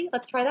naturally?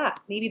 Let's try that.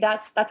 Maybe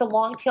that's a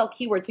long tail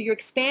keyword. So you're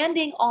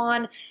expanding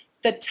on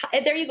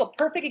there you go,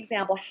 perfect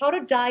example. How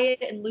to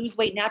diet and lose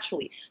weight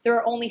naturally. There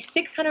are only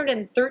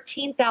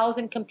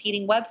 613,000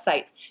 competing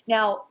websites.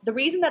 Now, the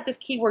reason that this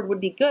keyword would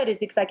be good is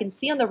because I can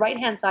see on the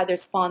right-hand side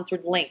there's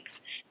sponsored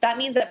links. That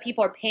means that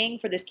people are paying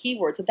for this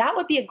keyword. So that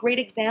would be a great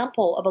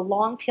example of a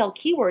long tail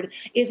keyword,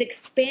 is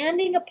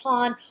expanding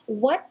upon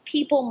what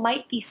people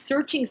might be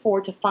searching for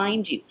to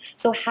find you.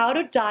 So how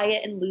to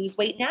diet and lose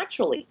weight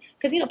naturally.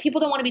 Because people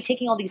don't want to be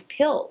taking all these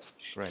pills.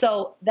 Right.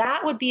 So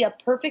that would be a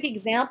perfect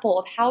example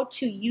of how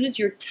to use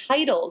your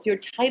titles. Your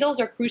titles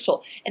are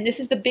crucial. And this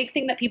is the big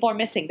thing that people are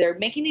missing. They're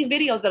making these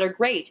videos that are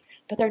great,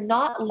 but they're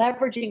not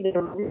leveraging the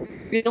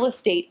real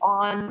estate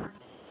on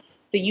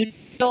the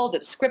YouTube, the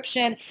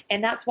description,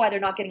 and that's why they're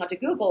not getting onto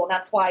Google. And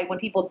that's why when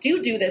people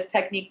do this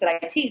technique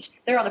that I teach,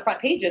 they're on the front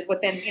pages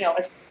within,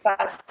 as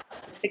fast as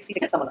 60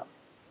 seconds, some of them.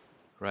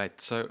 Right.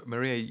 So,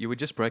 Maria, you were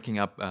just breaking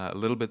up a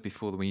little bit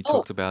before when you Oh,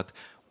 talked about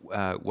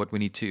what we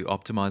need to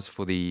optimize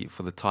for the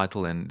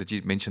title, and that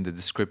you mentioned the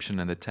description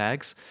and the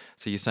tags.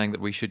 So you're saying that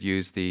we should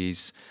use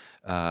these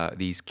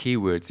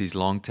keywords, these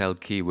long tail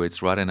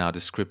keywords, right in our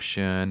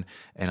description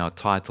and our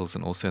titles,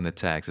 and also in the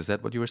tags. Is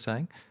that what you were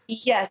saying?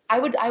 yes, I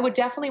would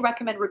definitely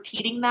recommend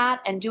repeating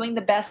that and doing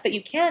the best that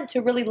you can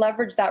to really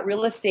leverage that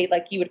real estate,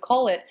 like you would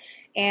call it.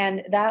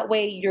 And that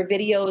way your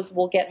videos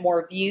will get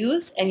more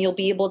views, and you'll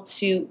be able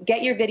to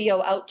get your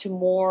video out to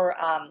more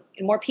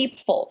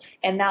people.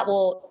 And that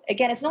will,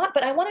 again, it's not,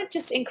 but I want to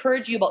just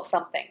encourage you about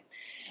something.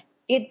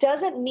 It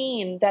doesn't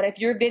mean that if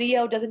your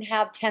video doesn't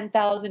have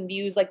 10,000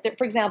 views,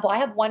 for example, I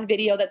have one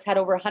video that's had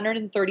over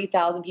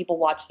 130,000 people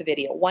watch the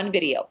video, one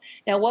video.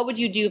 Now, what would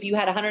you do if you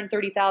had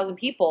 130,000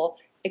 people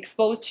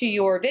exposed to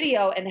your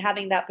video and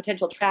having that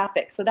potential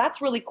traffic. So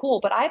that's really cool.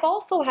 But I've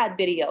also had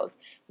videos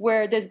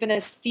where there's been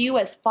as few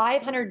as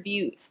 500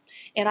 views,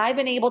 and I've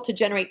been able to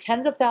generate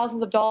tens of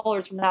thousands of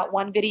dollars from that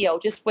one video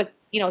just with,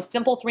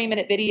 simple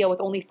 3-minute video with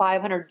only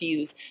 500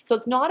 views. So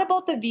it's not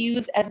about the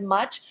views as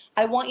much.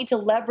 I want you to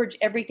leverage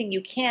everything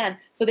you can.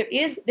 So there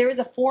is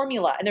a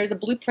formula and there's a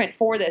blueprint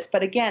for this.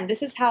 But again,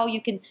 this is how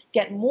you can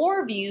get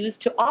more views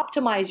to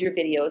optimize your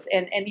videos,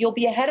 and you'll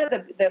be ahead of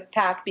the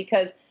pack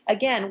because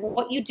again,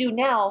 what you do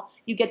now,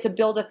 you get to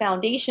build a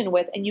foundation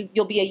with, and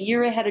you'll be a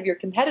year ahead of your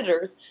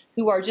competitors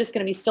who are just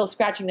going to be still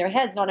scratching their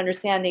heads, not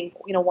understanding,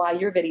 why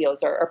your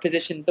videos are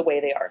positioned the way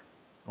they are.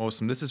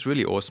 Awesome. This is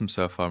really awesome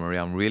so far, Maria.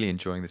 I'm really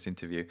enjoying this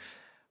interview. Just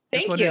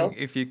Thank wondering you.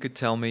 if you could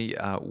tell me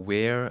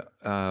where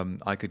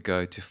I could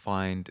go to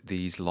find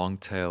these long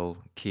tail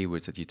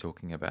keywords that you're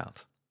talking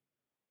about.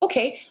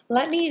 Okay,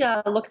 let me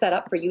look that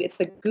up for you. It's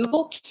the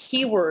Google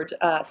keyword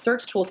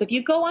search tool. So if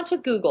you go onto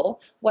Google,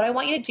 what I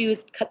want you to do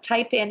is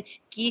type in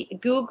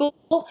Google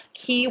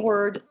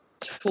keyword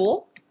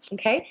tool,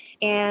 okay?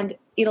 And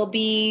it'll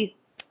be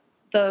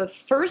the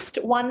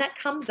first one that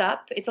comes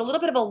up. It's a little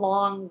bit of a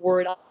long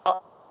word.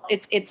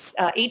 It's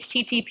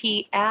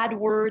http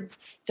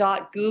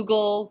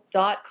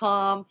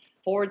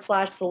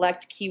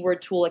adwords.google.com/select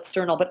keyword tool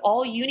external. But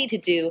all you need to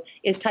do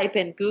is type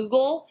in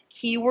Google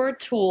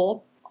keyword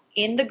tool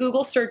in the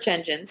Google search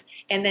engines,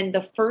 and then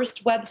the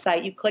first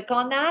website, you click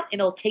on that and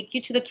it'll take you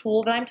to the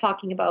tool that I'm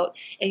talking about,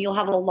 and you'll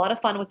have a lot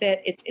of fun with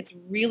it. It's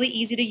really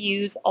easy to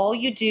use. All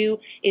you do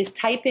is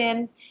type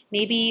in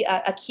maybe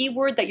a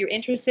keyword that you're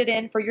interested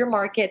in for your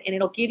market, and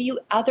it'll give you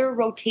other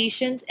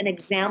rotations and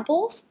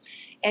examples,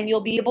 and you'll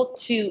be able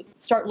to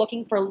start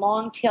looking for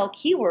long tail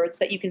keywords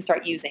that you can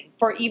start using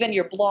for even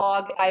your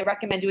blog. I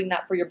recommend doing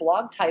that for your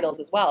blog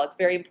titles as well. It's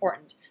very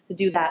important to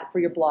do that for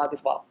your blog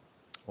as well.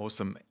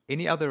 Awesome.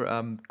 Any other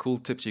cool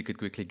tips you could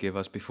quickly give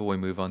us before we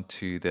move on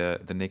to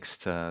the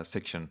next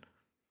section?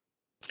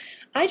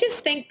 I just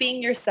think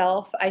being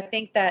yourself. I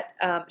think that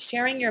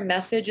sharing your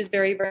message is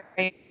very,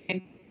 very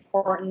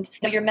important.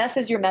 Your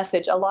message is your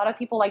message. A lot of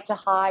people like to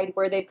hide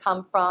where they've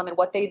come from and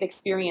what they've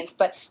experienced,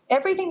 but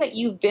everything that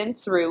you've been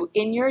through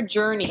in your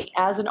journey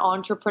as an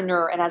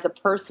entrepreneur and as a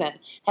person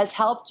has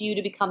helped you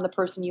to become the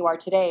person you are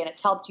today, and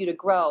it's helped you to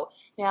grow.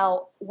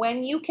 Now,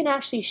 when you can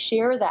actually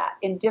share that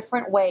in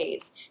different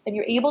ways, then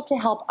you're able to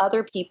help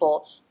other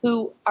people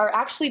who are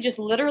actually just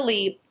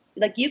literally,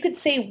 like, you could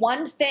say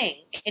one thing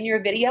in your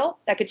video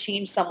that could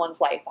change someone's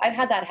life. I've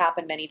had that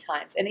happen many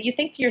times. And you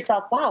think to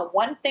yourself, wow,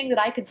 one thing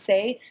that I could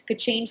say could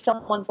change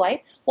someone's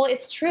life. Well,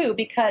 it's true,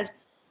 because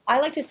I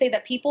like to say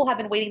that people have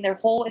been waiting their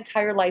whole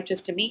entire life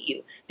just to meet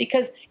you,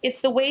 because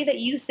it's the way that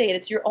you say it.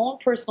 It's your own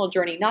personal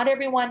journey. Not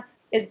everyone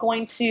is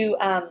going to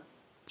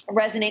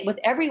resonate with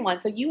everyone.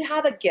 So you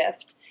have a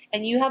gift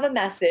and you have a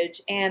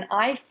message, and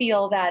I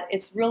feel that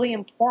it's really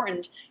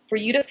important for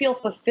you to feel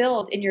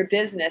fulfilled in your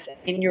business,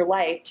 in your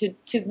life, to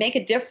make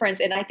a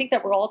difference. And I think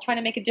that we're all trying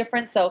to make a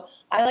difference. So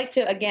I like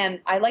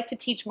to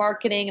teach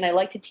marketing, and I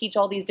like to teach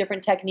all these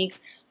different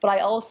techniques, but I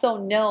also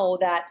know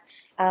that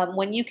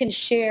when you can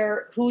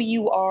share who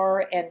you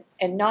are, and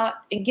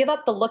give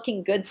up the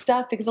looking good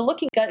stuff, because the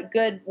looking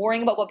good,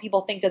 worrying about what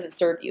people think, doesn't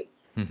serve you.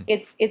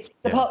 It's Yeah.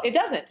 about, it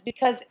doesn't,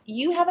 because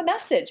you have a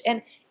message,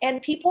 and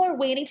people are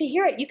waiting to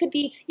hear it. You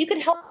could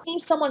help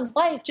change someone's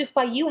life just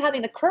by you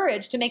having the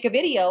courage to make a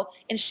video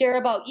and share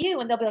about you,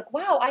 and they'll be like,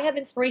 wow, I have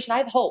inspiration, I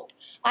have hope,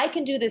 I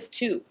can do this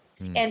too.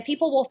 Mm, And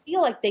people will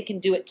feel like they can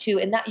do it too,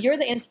 and that you're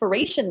the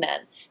inspiration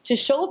then to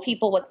show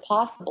people what's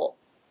possible.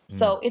 mm.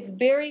 So it's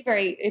very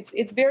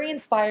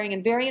inspiring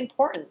and very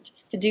important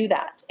to do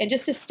that, and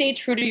just to stay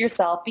true to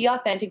yourself, be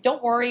authentic,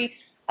 don't worry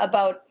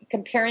about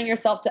comparing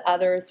yourself to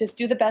others. Just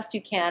do the best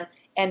you can.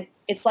 And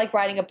it's like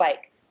riding a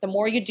bike. The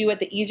more you do it,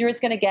 the easier it's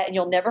going to get, and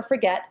you'll never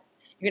forget.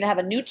 You're going to have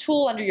a new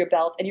tool under your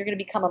belt, and you're going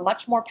to become a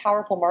much more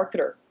powerful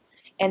marketer.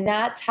 And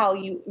that's how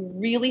you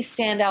really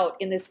stand out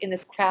in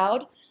this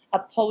crowd,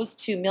 opposed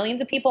to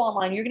millions of people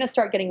online. You're going to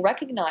start getting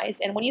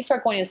recognized. And when you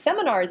start going to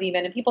seminars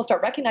even, and people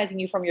start recognizing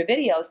you from your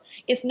videos,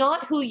 it's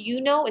not who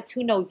you know, it's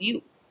who knows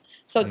you.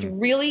 So it's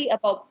Mm. really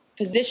about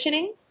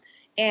positioning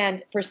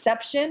and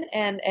perception,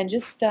 and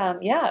just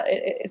yeah,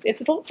 it's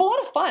a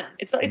lot of fun.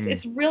 It's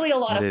Mm. really a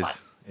lot It of fun.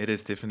 is. It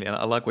is definitely. And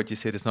I like what you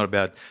said. It's not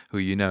about who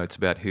you know, it's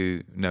about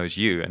who knows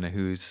you and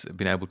who's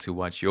been able to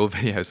watch your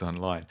videos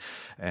online.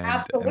 And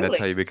that's how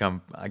Absolutely. you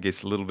become, I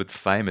guess, a little bit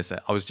famous.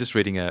 I was just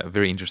reading a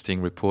very interesting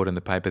report in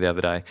the paper the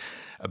other day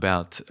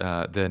about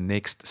the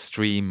next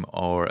stream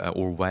or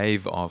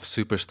wave of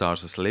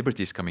superstars or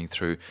celebrities coming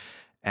through,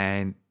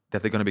 and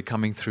that they're going to be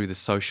coming through the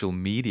social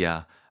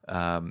media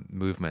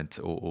movement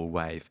or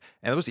wave.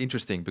 And it was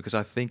interesting because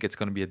I think it's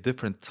going to be a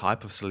different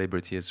type of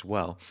celebrity as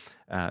well.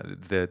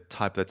 The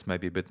type that's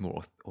maybe a bit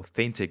more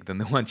authentic than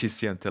the ones you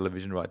see on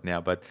television right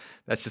now. But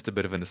that's just a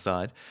bit of an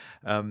aside.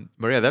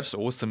 Maria, that's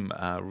awesome.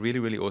 Really,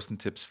 really awesome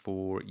tips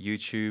for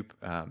YouTube,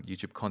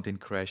 YouTube content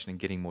creation and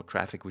getting more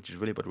traffic, which is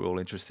really what we're all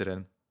interested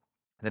in.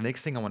 The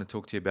next thing I want to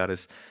talk to you about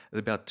is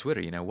about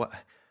Twitter. You know,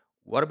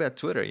 what about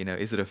Twitter?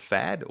 Is it a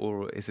fad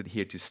or is it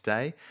here to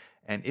stay?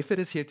 And if it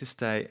is here to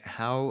stay,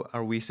 how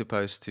are we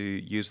supposed to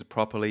use it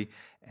properly?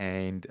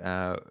 And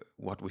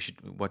what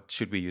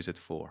should we use it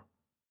for?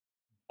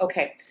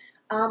 Okay.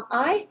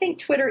 I think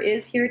Twitter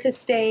is here to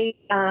stay.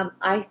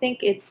 I think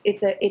it's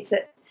a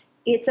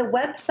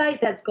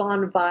website that's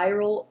gone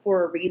viral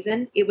for a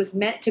reason. It was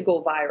meant to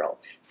go viral.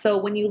 So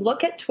when you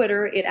look at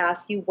Twitter, it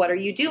asks you, "What are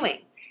you doing?"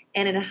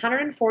 And in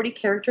 140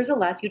 characters or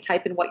less, you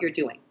type in what you're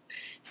doing.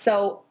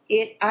 So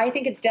I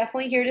think it's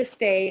definitely here to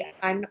stay.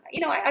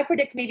 I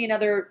predict maybe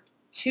another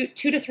 2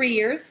 to 3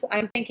 years.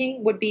 I'm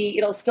thinking would be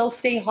it'll still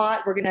stay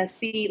hot. We're gonna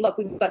see. Look,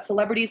 we've got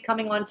celebrities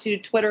coming onto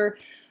Twitter.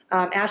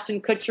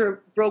 Ashton Kutcher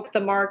broke the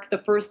mark, the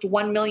first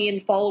 1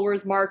 million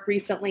followers mark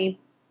recently.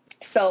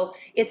 So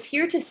it's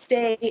here to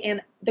stay,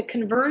 and the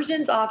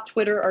conversions off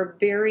Twitter are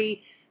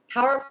very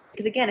powerful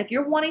because, again, if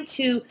you're wanting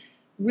to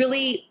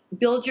really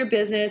build your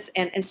business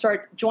and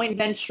start joint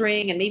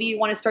venturing, and maybe you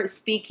want to start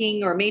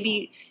speaking, or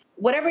maybe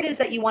whatever it is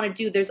that you want to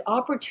do, there's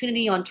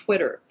opportunity on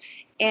Twitter.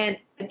 And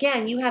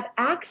again, you have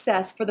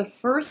access for the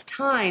first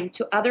time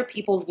to other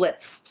people's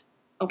lists.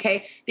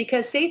 Okay.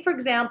 Because, say, for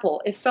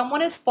example, if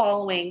someone is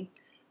following,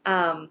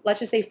 let's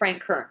just say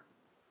Frank Kern,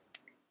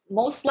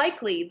 most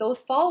likely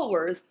those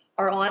followers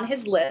are on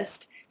his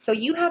list. So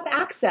you have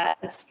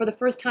access for the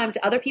first time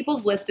to other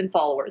people's list and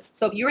followers.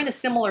 So if you're in a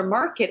similar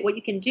market, what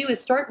you can do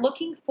is start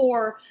looking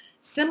for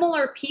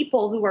similar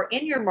people who are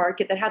in your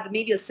market that have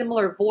maybe a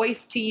similar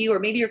voice to you, or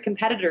maybe your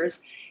competitors,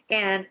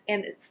 and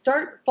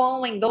start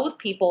following those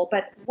people.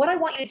 But what I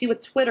want you to do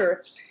with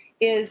Twitter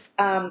is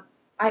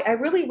I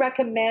really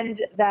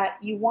recommend that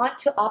you want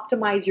to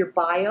optimize your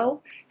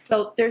bio.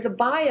 So there's a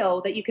bio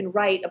that you can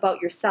write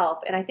about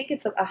yourself, and I think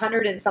it's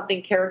 100 and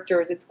something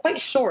characters. It's quite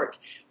short,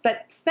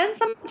 but spend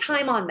some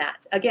time on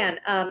that.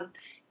 Again,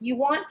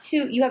 you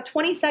have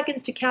 20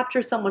 seconds to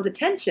capture someone's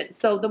attention.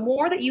 So the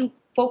more that you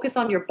focus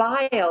on your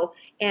bio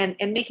and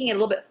making it a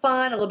little bit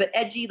fun, a little bit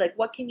edgy, like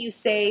what can you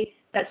say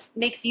that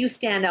makes you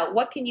stand out?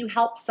 What can you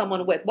help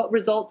someone with? What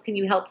results can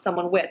you help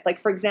someone with? Like,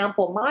 for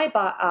example, my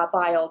bio,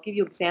 I'll give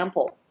you an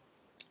example,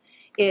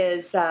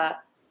 is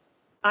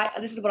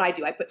this is what I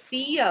do. I put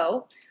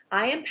CEO.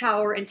 I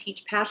empower and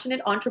teach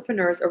passionate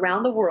entrepreneurs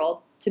around the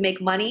world to make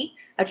money,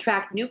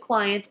 attract new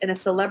clients, and a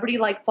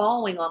celebrity-like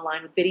following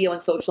online with video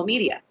and social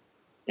media.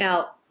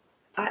 Now,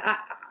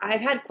 I've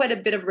had quite a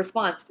bit of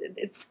response.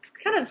 It's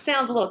kind of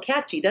sounds a little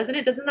catchy, doesn't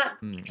it? Doesn't that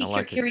I pique your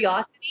like it.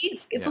 curiosity?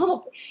 It's a Yeah.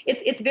 little,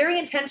 it's very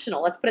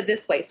intentional. Let's put it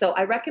this way. So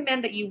I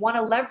recommend that you want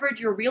to leverage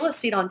your real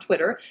estate on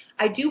Twitter.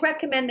 I do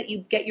recommend that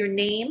you get your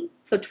name.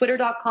 So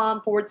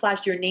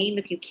twitter.com/your name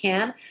if you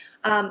can.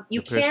 You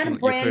Your can personal your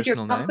brand your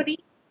personal name? company.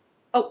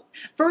 Oh,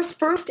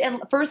 first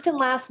and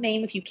last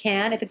name if you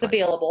can, if it's Right.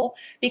 available.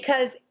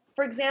 Because,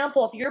 for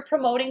example, if you're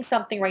promoting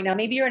something right now,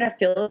 maybe you're an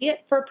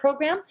affiliate for a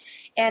program,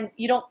 and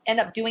you don't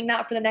end up doing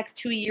that for the next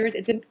 2 years.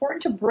 It's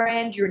important to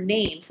brand your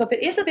name. So if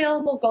it is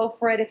available, go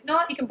for it. If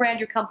not, you can brand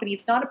your company.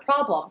 It's not a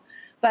problem,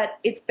 but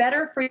it's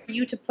better for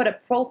you to put a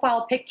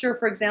profile picture,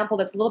 for example,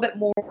 that's a little bit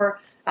more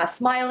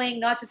smiling,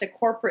 not just a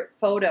corporate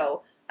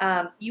photo.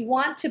 You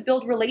want to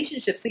build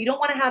relationships, so you don't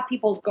want to have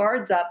people's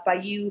guards up by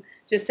you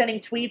just sending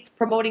tweets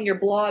promoting your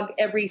blog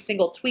every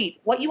single tweet.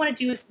 What you want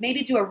to do is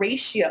maybe do a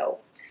ratio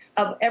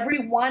of every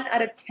 1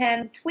 out of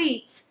 10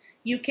 tweets.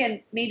 You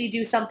can maybe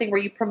do something where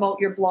you promote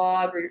your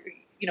blog, or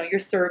your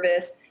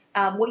service.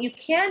 What you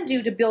can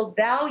do to build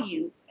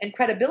value and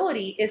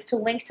credibility is to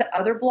link to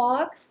other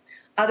blogs,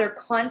 other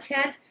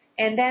content,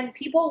 and then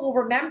people will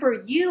remember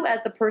you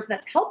as the person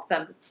that's helped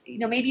them.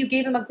 Maybe you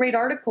gave them a great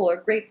article or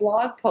a great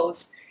blog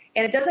post,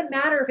 and it doesn't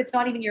matter if it's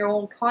not even your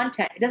own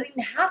content. It doesn't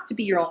even have to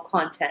be your own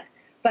content.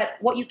 But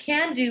what you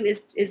can do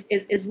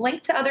is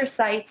link to other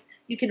sites.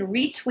 You can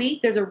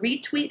retweet. There's a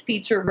retweet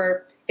feature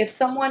where if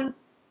someone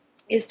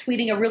is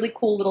tweeting a really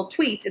cool little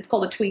tweet, it's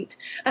called a tweet.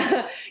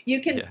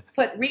 You can Yeah.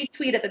 put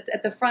retweet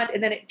at the front,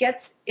 and then it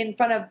gets in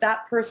front of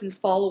that person's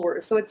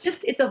followers. So it's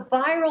a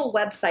viral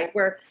website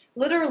where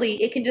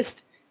literally it can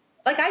just,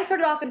 like, I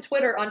started off on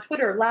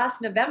Twitter last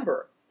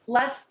November,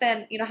 less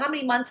than, how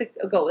many months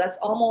ago? That's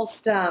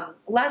almost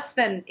less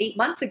than 8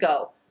 months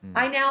ago. Mm.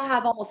 I now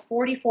have almost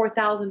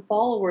 44,000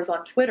 followers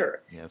on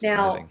Twitter. Yeah, it's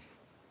Now, amazing.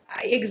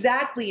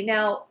 exactly.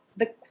 Now,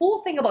 the cool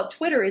thing about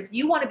Twitter is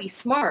you want to be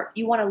smart.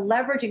 You want to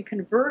leverage and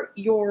convert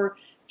your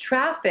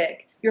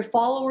traffic, your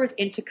followers,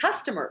 into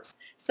customers.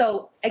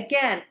 So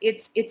again,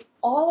 it's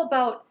all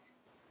about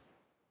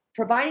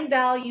providing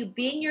value,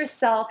 being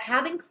yourself,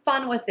 having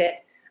fun with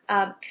it,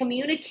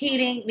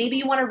 communicating. Maybe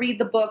you want to read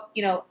the book,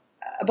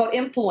 about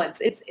influence.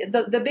 It's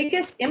the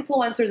biggest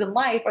influencers in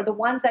life are the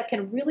ones that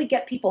can really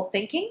get people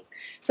thinking.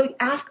 So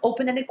ask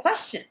open-ended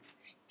questions.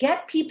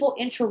 Get people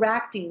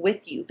interacting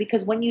with you,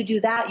 because when you do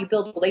that, you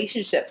build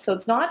relationships. So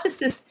it's not just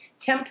this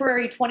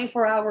temporary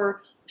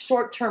 24-hour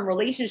short-term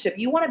relationship.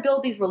 You want to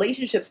build these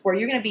relationships where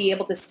you're going to be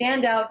able to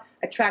stand out,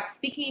 attract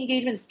speaking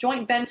engagements,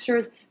 joint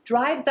ventures,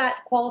 drive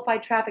that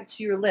qualified traffic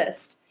to your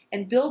list,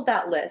 and build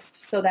that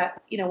list so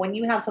that, when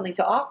you have something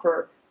to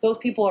offer, those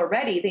people are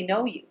ready. They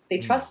know you. They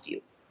Mm. trust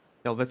you.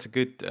 Well, that's a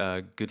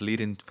good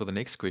lead in for the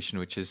next question,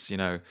 which is,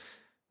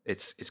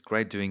 it's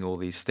great doing all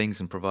these things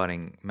and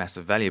providing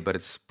massive value, but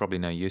it's probably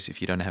no use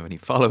if you don't have any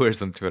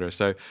followers on Twitter.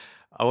 So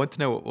I want to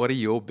know, what are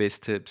your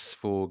best tips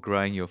for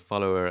growing your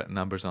follower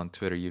numbers on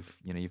Twitter? You've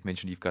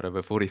mentioned you've got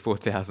over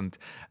 44,000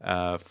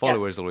 Yes.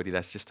 followers already.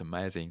 That's just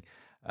amazing.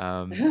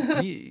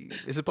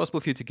 Is it possible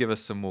for you to give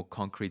us some more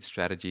concrete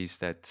strategies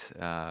that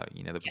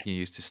we can Yes.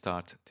 use to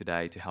start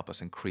today to help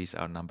us increase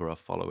our number of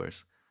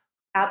followers?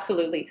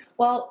 Absolutely.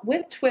 Well,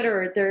 with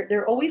Twitter,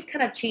 they're always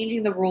kind of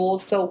changing the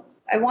rules. So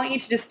I want you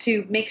to just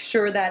to make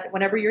sure that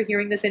whenever you're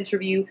hearing this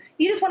interview,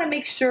 you just want to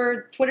make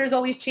sure Twitter's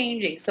always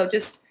changing. So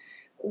just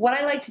what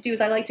I like to do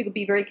is I like to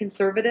be very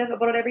conservative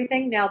about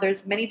everything. Now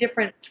there's many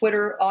different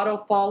Twitter auto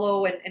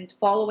follow and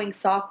following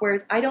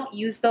softwares. I don't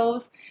use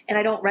those and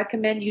I don't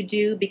recommend you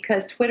do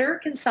because Twitter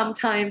can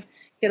sometimes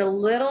get a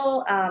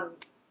little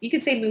you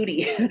could say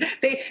moody.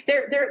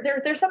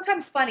 They're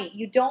sometimes funny.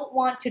 You don't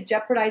want to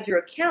jeopardize your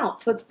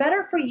account, so it's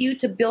better for you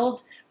to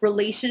build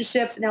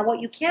relationships. Now, what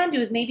you can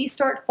do is maybe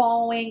start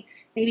following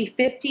maybe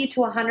 50 to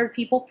 100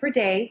 people per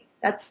day.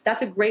 That's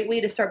a great way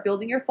to start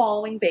building your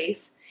following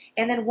base.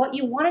 And then what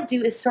you want to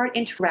do is start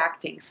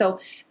interacting. So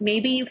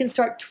maybe you can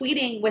start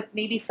tweeting with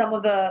maybe some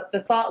of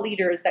the thought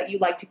leaders that you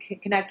like to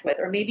connect with,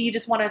 or maybe you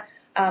just want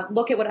to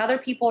look at what other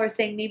people are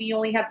saying. Maybe you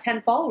only have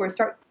 10 followers.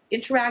 Start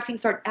interacting,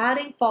 start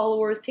adding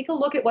followers, take a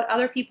look at what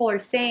other people are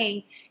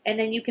saying, and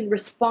then you can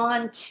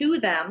respond to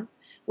them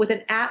with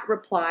an at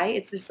reply.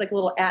 It's just like a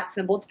little at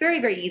symbol. It's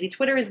very, very easy.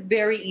 Twitter is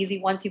very easy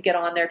once you get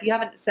on there. If you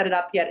haven't set it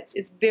up yet,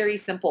 it's very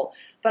simple.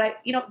 But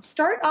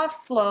start off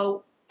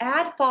slow,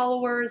 add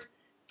followers,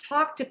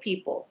 talk to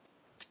people.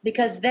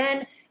 Because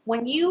then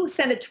when you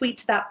send a tweet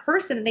to that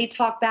person and they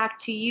talk back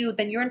to you,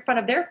 then you're in front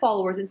of their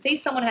followers. And say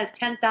someone has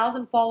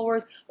 10,000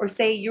 followers, or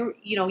say you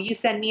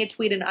send me a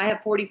tweet and I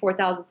have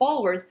 44,000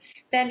 followers,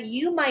 then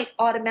you might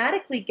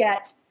automatically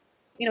get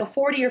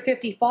 40 or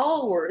 50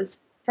 followers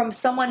from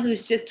someone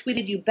who's just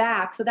tweeted you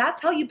back. So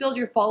that's how you build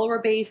your follower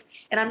base.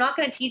 And I'm not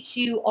going to teach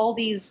you all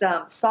these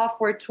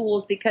software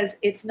tools because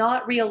it's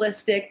not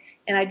realistic.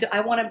 And I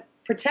want to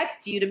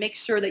protect you to make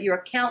sure that your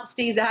account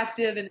stays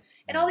active. And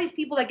all Mm. these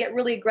people that get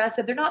really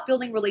aggressive, they're not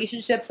building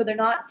relationships, so they're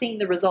not seeing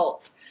the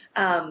results.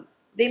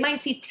 They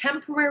might see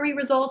temporary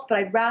results, but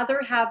I'd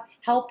rather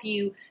help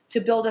you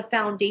to build a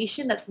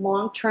foundation that's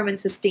long term and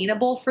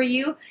sustainable for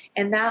you.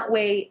 And that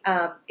way,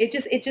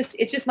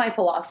 it's just my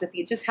philosophy.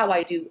 It's just how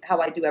I do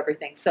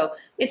everything. So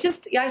it's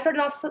just, yeah, I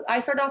started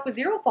off with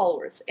 0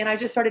 followers, and I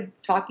just started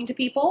talking to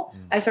people.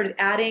 Mm. I started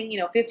adding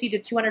 50 to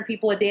 200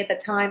 people a day at the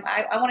time.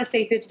 I want to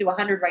say 50 to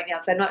 100 right now,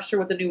 because I'm not sure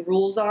what the new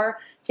rules are.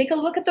 Take a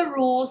look at the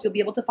rules. You'll be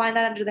able to find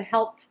that under the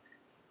help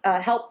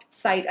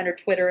site under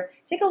Twitter.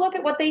 Take a look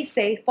at what they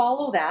say,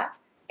 follow that,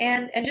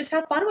 and just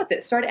have fun with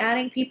it. Start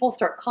adding people,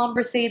 start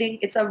conversating.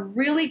 It's a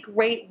really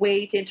great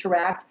way to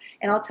interact.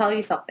 And I'll tell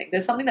you something.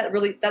 There's something that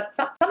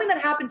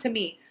happened to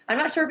me. I'm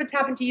not sure if it's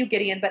happened to you,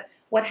 Gideon, but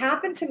what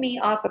happened to me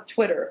off of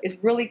Twitter is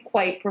really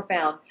quite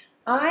profound.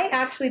 I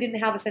actually didn't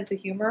have a sense of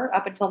humor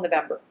up until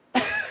November.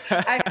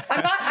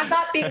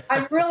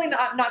 I'm really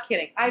not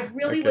kidding. I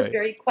really was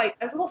Okay.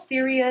 I was a little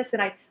serious,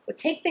 and I would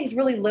take things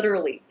really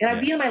literally. And I'd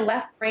Yeah. be in my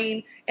left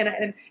brain,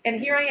 and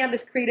here I am,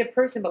 this creative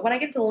person. But when I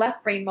get into the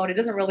left brain mode, it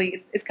doesn't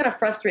really, it's kind of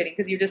frustrating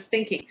because you're just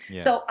thinking.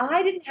 Yeah. So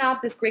I didn't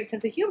have this great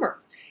sense of humor.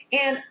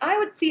 And I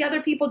would see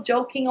other people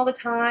joking all the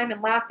time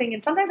and laughing.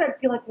 And sometimes I'd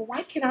feel like, well,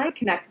 why can't I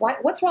connect?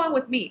 What's wrong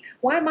with me?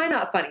 Why am I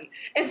not funny?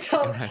 And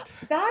so Right.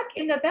 back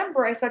in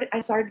November, I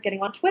started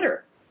getting on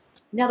Twitter.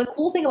 Now, the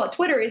cool thing about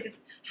Twitter is it's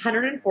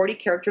 140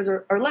 characters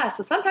or less.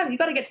 So sometimes you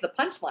got to get to the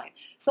punchline.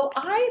 So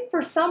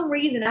for some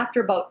reason,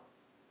 after about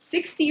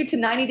 60 to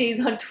 90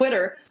 days on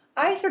Twitter,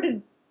 I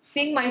started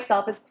seeing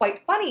myself as quite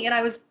funny. And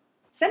I was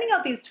sending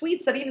out these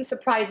tweets that even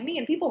surprised me,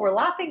 and people were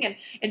laughing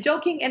and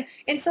joking.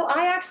 And so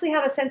I actually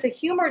have a sense of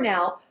humor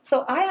now.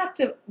 So I have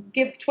to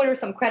give Twitter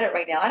some credit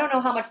right now. I don't know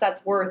how much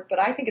that's worth, but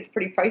I think it's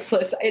pretty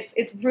priceless.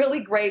 It's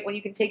really great when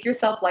you can take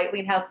yourself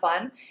lightly and have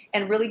fun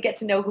and really get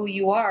to know who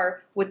you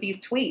are with these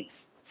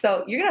tweets.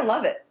 So you're going to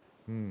love it.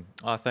 Mm.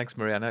 Oh, thanks,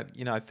 Maria.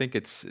 And I think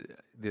it's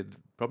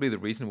probably the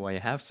reason why you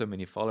have so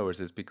many followers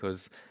is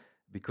because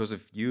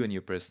of you and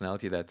your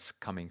personality that's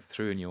coming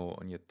through in your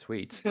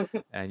tweets.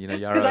 And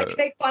Because I Yara, can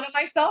make fun of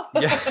myself.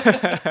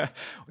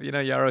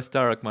 yeah, Yara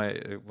Starrock, my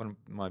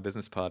my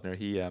business partner,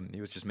 he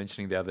was just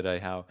mentioning the other day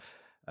how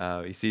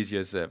he sees you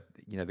as the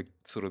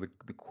sort of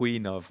the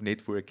queen of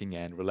networking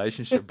and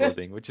relationship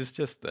building, which is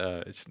just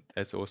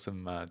it's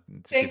awesome to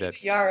see Thank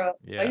that. you, Yarrow.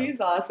 Yeah. He's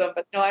awesome.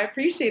 But no, I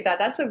appreciate that.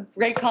 That's a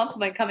great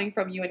compliment coming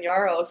from you and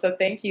Yarrow. So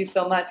thank you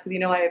so much. Because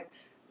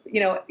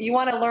you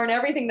want to learn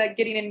everything that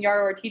Gideon and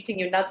Yarrow are teaching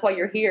you, and that's why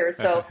you're here.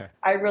 So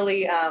I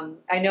really,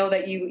 I know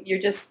that you're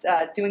just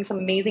doing some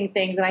amazing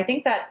things. And I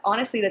think that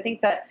honestly,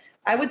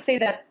 I would say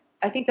that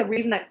I think the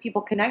reason that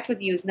people connect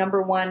with you is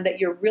number one, that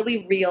you're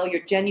really real,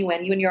 you're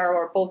genuine. You and Yarrow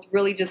are both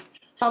really just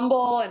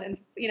humble and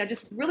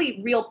just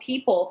really real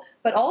people,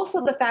 but also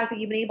the fact that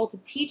you've been able to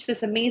teach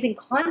this amazing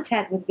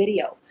content with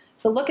video.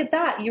 So look at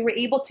that. You were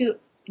able to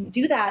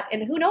do that.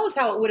 And who knows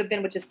how it would have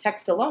been with just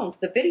text alone. So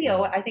the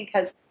video, Mm. I think,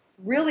 has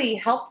really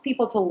helped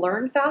people to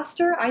learn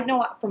faster. I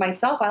know for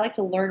myself, I like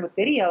to learn with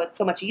video. It's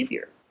so much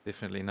easier.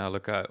 Definitely. Now,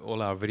 look,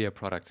 all our video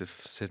products have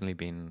certainly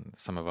been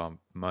some of our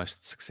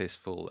most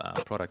successful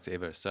products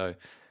ever. So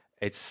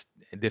it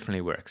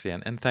definitely works. Yeah.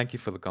 And thank you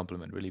for the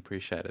compliment. Really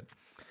appreciate it.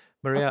 Of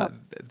Maria,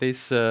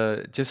 course.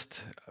 there's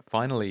just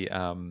finally,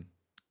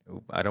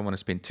 I don't want to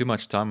spend too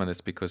much time on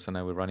this because I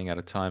know we're running out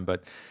of time,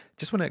 but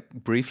just want to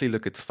briefly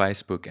look at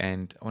Facebook,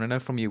 and I want to know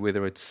from you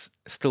whether it's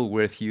still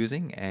worth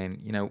using, and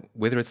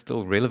whether it's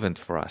still relevant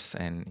for us,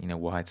 and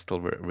why it's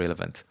still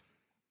relevant.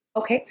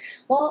 Okay.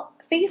 Well,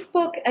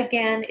 Facebook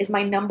again is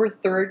my number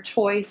third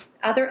choice.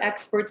 Other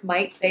experts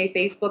might say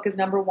Facebook is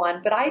number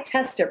one, but I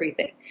test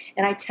everything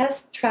and I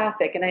test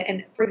traffic.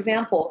 And for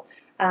example,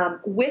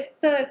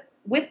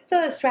 with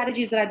the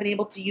strategies that I've been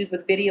able to use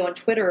with video and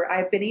Twitter,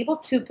 I've been able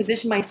to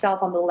position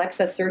myself on the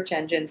Alexa search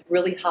engines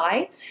really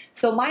high.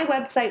 So my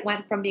website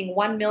went from being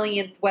 1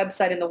 millionth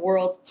website in the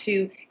world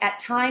to at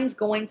times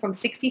going from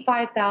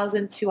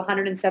 65,000 to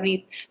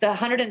 170, the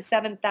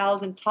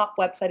 107,000 top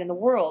website in the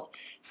world.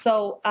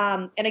 So,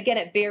 and again,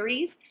 it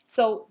varies.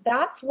 So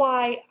that's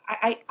why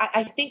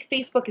I think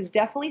Facebook is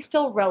definitely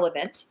still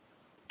relevant.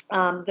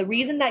 The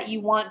reason that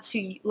you want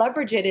to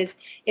leverage it is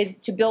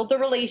to build the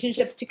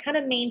relationships, to kind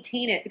of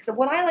maintain it. Because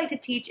what I like to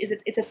teach is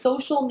it's a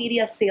social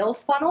media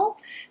sales funnel.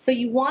 So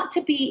you want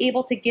to be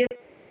able to give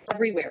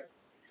everywhere.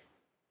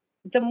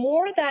 The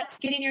more that,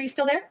 Gideon, are you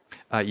still there?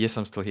 Yes,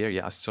 I'm still here.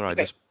 Yeah, sorry, I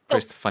Okay, just so,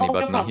 pressed the funny oh, no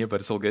button on problem. here, but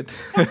it's all good.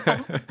 No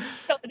problem.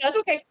 So that's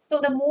okay. So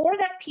the more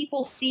that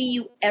people see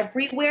you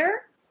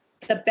everywhere,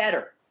 the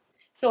better.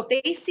 So if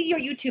they see your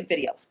YouTube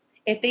videos,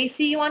 if they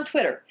see you on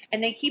Twitter,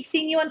 and they keep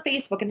seeing you on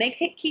Facebook, and they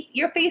keep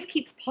your face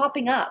keeps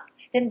popping up,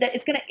 then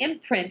it's going to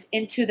imprint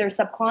into their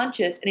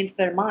subconscious and into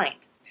their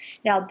mind.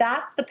 Now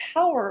that's the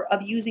power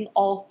of using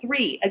all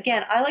three.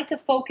 Again, I like to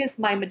focus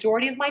my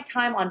majority of my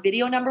time on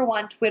video, number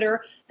one,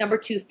 Twitter, number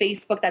two,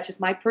 Facebook. That's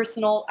just my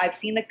personal. I've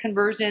seen the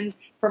conversions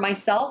for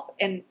myself,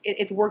 and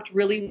it's worked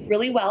really,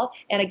 really well.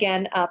 And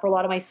again, for a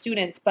lot of my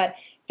students, but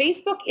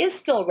Facebook is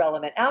still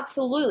relevant,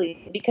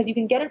 absolutely, because you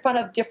can get in front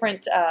of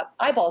different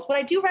eyeballs. What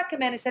I do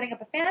recommend is setting up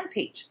a fan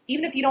page,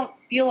 even if you don't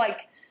feel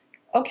like,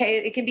 okay,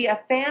 it can be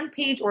a fan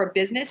page or a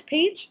business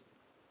page.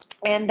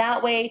 And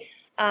that way,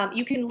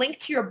 you can link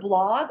to your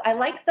blog. I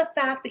like the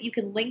fact that you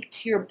can link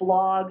to your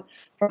blog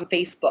from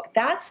Facebook.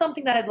 That's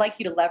something that I'd like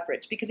you to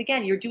leverage because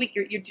again,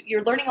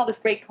 you're learning all this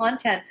great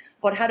content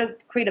about how to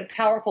create a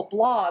powerful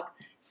blog.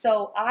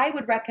 So I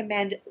would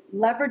recommend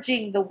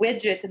leveraging the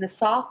widgets and the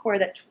software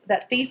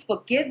that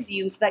Facebook gives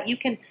you so that you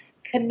can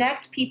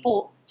connect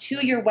people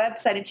to your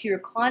website and to your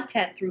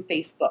content through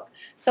Facebook.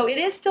 So it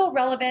is still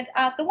relevant.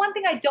 The one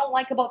thing I don't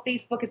like about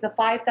Facebook is the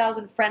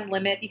 5,000 friend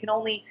limit. You can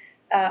only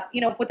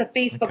with a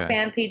Facebook Okay.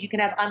 fan page, you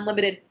can have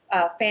unlimited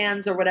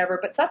fans or whatever.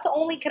 But so that's the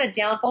only kind of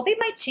downfall. They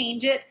might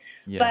change it,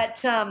 Yeah.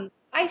 but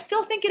I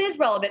still think it is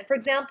relevant. For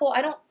example,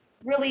 I'm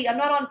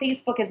not on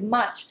Facebook as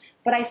much,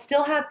 but I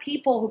still have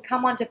people who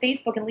come onto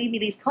Facebook and leave me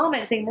these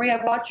comments saying, Maria,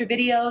 I've watched your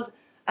videos.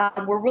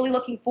 We're really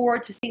looking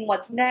forward to seeing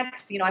what's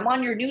next. I'm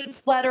on your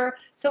newsletter.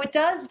 So it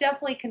does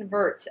definitely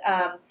convert.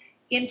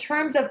 In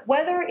terms of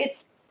whether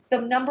it's the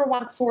number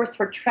one source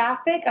for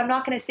traffic, I'm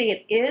not going to say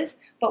it is,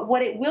 but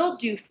what it will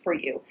do for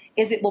you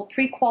is it will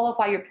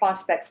pre-qualify your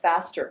prospects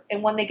faster.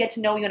 And when they get to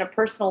know you on a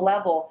personal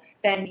level,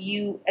 then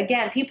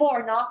people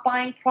are not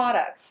buying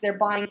products, they're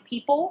buying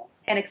people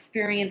and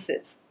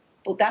experiences.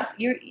 Well,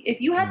 if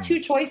you had Mm. two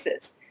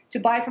choices to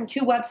buy from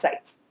two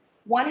websites,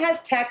 one has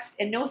text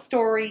and no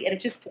story, and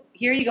it's just,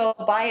 here you go,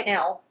 buy it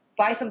now,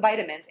 buy some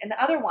vitamins. And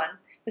the other one,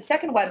 the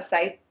second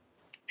website,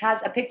 has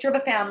a picture of a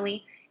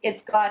family.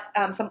 It's got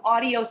some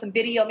audio, some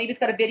video. Maybe it's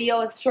got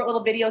a short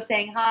little video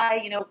saying,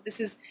 hi, this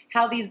is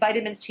how these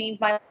vitamins changed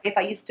my life.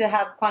 I used to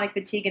have chronic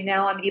fatigue and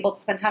now I'm able to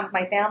spend time with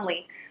my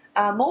family.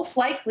 Most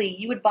likely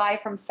you would buy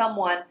from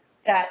someone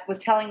that was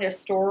telling their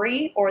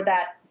story or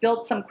that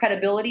built some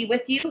credibility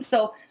with you.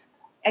 So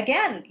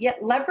again,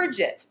 yet leverage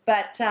it.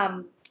 But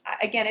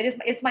again,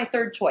 it's my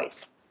third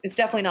choice. It's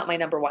definitely not my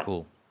number one.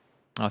 Cool.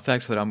 Oh,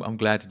 thanks for that. I'm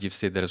glad that you've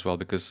said that as well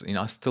because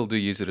I still do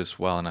use it as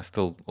well, and I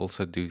still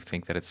also do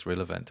think that it's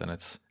relevant, and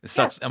it's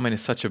such. I Yes. mean,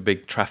 it's such a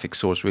big traffic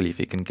source, really, if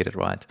you can get it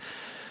right.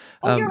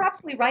 Oh, you're Um,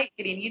 absolutely right,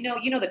 Gideon.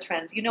 You know the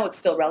trends. You know it's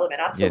still relevant.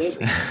 yes.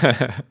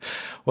 Absolutely.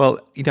 Well,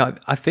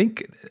 I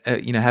think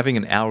having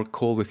an hour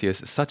call with you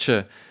is such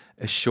a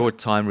short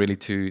time, really,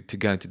 to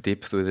go into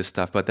depth with this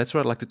stuff. But that's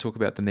what I'd like to talk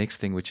about the next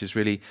thing, which is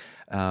really.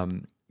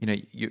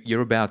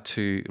 You're about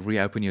to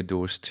reopen your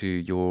doors to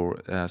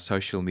your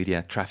social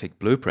media traffic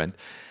blueprint.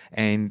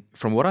 And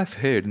from what I've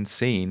heard and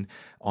seen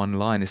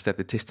online is that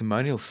the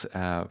testimonials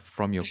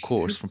from your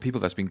course, from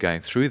people that's been going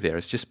through there,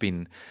 it's just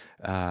been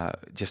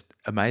just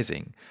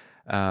amazing.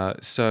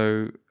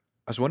 So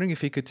I was wondering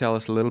if you could tell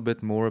us a little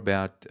bit more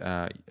about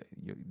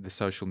the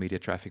social media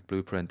traffic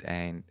blueprint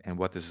and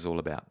what this is all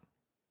about.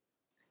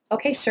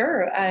 Okay,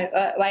 sure.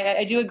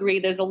 I do agree.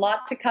 There's a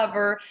lot to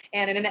cover,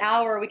 and in an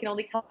hour we can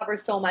only cover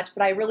so much.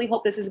 But I really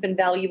hope this has been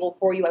valuable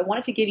for you. I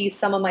wanted to give you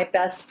some of my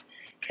best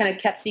kind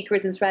of kept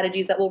secrets and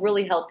strategies that will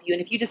really help you.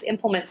 And if you just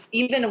implement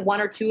even one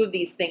or two of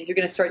these things, you're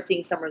going to start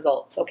seeing some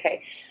results.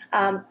 Okay.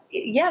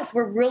 Yes,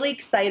 we're really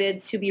excited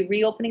to be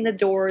reopening the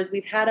doors.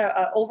 We've had an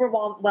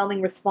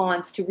overwhelming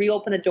response to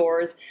reopen the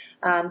doors.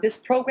 This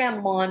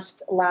program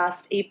launched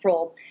last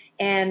April,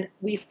 and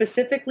we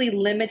specifically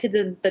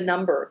limited the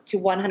number to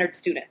 100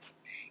 students.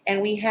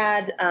 And we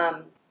had,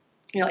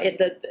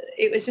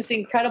 it was just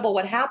incredible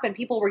what happened.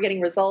 People were getting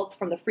results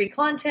from the free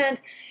content.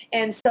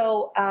 And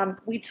so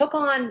we took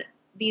on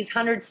these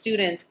 100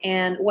 students,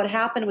 and what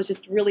happened was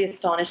just really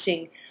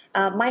astonishing.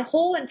 My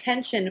whole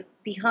intention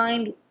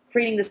behind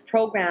creating this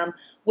program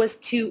was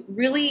to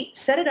really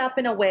set it up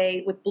in a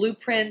way with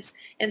blueprints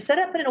and set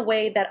up in a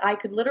way that I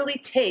could literally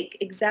take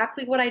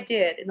exactly what I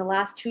did in the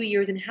last 2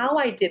 years and how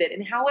I did it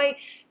and how I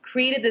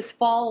created this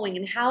following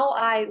and how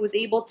I was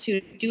able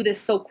to do this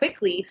so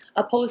quickly,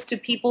 opposed to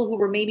people who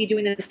were maybe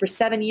doing this for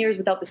 7 years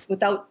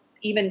without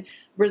even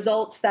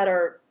results that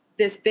are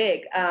this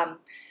big.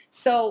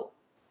 So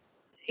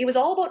it was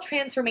all about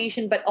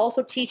transformation, but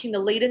also teaching the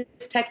latest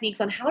techniques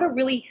on how to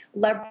really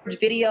leverage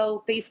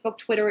video, Facebook,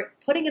 Twitter,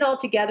 putting it all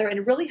together,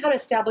 and really how to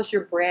establish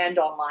your brand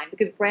online,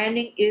 because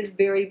branding is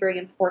very, very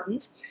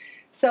important.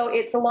 So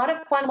it's a lot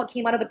of fun what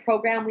came out of the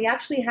program. We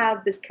actually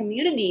have this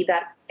community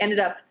that ended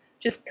up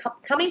just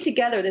coming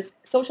together, this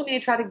social media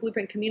traffic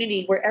blueprint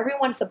community where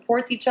everyone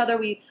supports each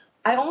other.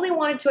 I only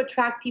wanted to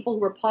attract people who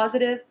were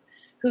positive,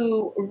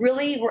 who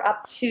really were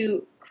up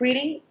to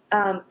creating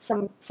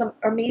some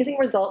amazing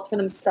results for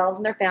themselves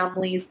and their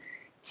families,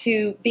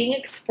 to being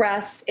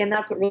expressed, and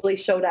that's what really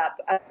showed up.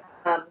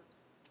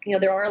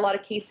 There are a lot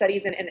of case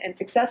studies and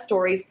success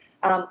stories.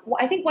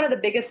 I think one of the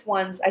biggest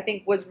ones I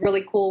think was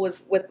really cool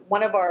was with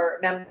one of our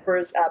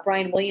members,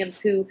 Brian Williams,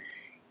 who,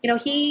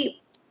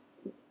 he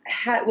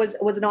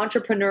was an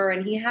entrepreneur,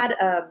 and he had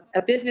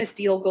a business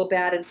deal go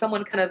bad, and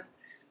someone kind of,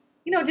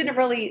 didn't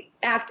really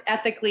act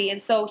ethically,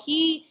 and so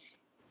he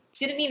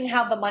didn't even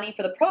have the money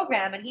for the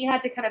program, and he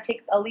had to kind of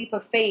take a leap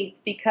of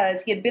faith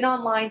because he had been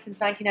online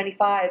since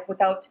 1995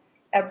 without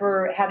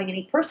ever having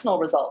any personal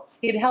results.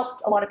 He had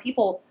helped a lot of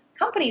people,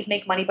 companies,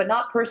 make money, but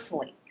not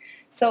personally.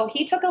 So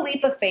he took a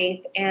leap of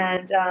faith,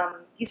 and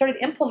he started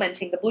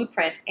implementing the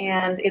blueprint,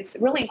 and it's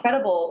really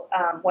incredible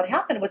what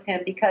happened with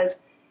him, because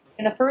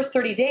in the first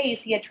 30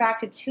 days, he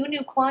attracted 2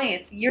 new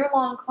clients,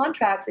 year-long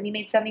contracts, and he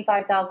made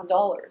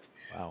 $75,000.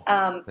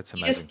 Wow, that's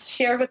He amazing. just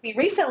shared with me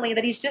recently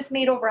that he's just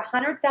made over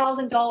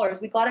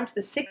 $100,000. We got him to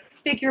the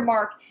 6-figure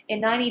mark in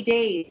 90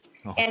 days.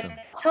 And Awesome.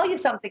 I'll tell you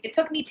something, it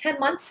took me 10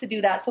 months to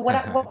do that. So what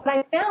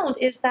I found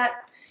is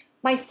that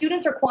my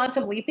students are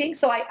quantum leaping.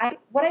 So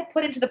what I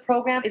put into the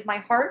program is my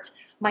heart,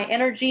 my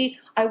energy.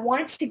 I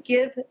wanted to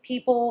give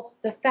people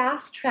the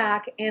fast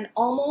track and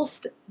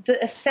almost the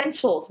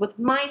essentials with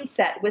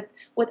mindset, with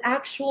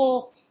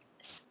actual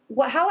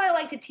how I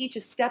like to teach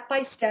is step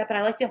by step, and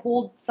I like to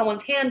hold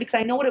someone's hand because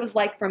I know what it was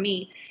like for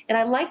me. And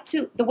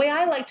the way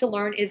I like to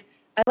learn is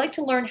I like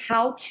to learn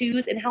how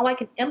to's and how I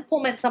can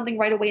implement something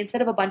right away instead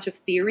of a bunch of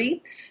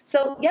theory.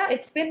 So yeah,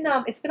 it's been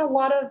a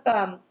lot of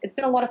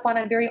fun.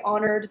 I'm very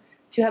honored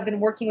to have been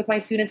working with my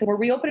students, and we're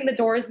reopening the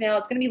doors now.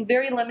 It's going to be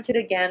very limited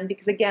again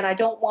because, again, I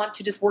don't want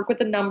to just work with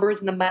the numbers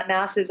and the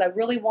masses. I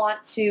really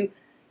want to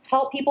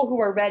help people who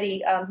are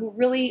ready, who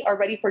really are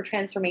ready for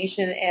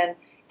transformation and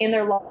in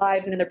their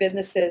lives and in their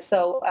businesses.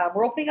 So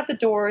we're opening up the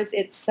doors.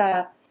 It's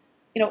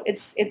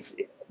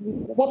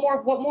what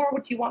more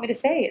would you want me to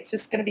say? It's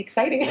just going to be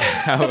exciting.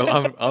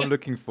 Well, I'm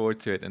looking forward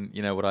to it, and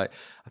what I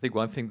think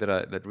one thing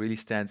that really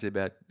stands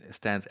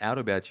out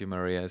about you,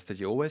 Maria, is that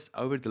you always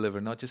over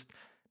deliver, not just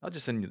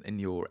in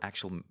your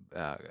actual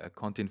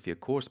content for your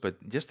course, but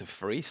just the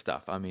free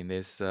stuff. I mean,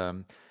 there's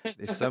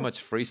so much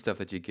free stuff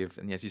that you give,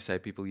 and as you say,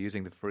 people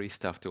using the free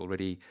stuff to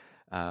already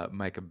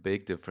make a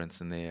big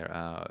difference in their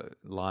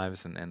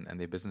lives and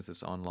their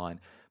businesses online.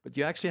 But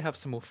you actually have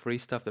some more free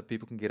stuff that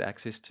people can get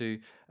access to.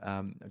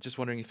 I'm just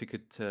wondering if you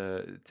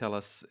could tell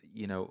us,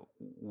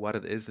 what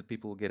it is that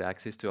people will get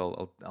access to.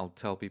 I'll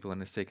tell people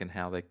in a second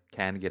how they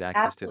can get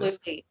access to this.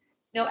 Absolutely.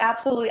 No,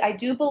 absolutely. I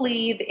do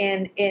believe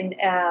in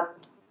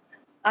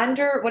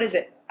under what is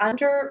it?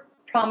 Under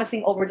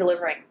promising, over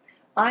delivering.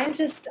 I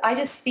just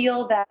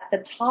feel that the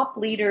top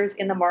leaders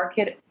in the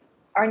market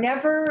are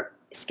never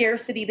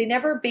scarcity. They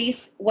never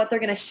base what they're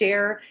going to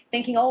share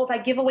thinking, oh, if I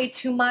give away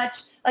too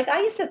much. Like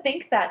I used to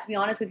think that, to be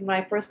honest with you, when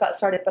I first got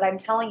started, but I'm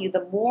telling you,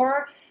 the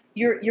more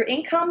your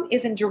income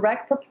is in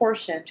direct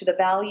proportion to the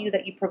value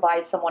that you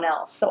provide someone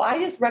else. So I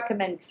just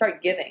recommend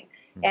start giving.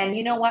 Mm. And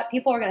you know what?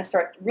 People are going to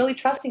start really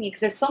trusting you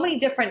because there's so many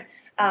different,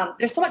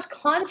 there's so much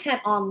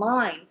content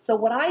online. So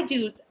what I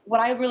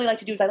really like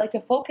to do is I like to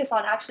focus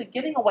on actually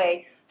giving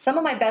away some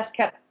of my best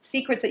kept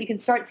secrets that you can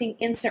start seeing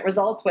instant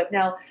results with.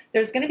 Now,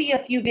 there's going to be a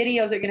few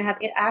videos that you're going to have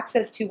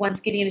access to once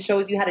Gideon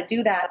shows you how to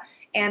do that.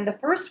 And the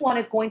first one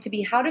is going to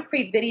be how to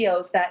create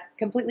videos that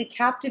completely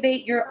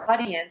captivate your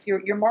audience,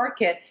 your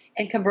market,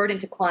 and convert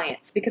into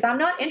clients. Because I'm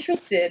not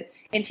interested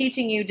in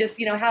teaching you just,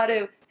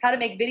 how to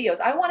make videos.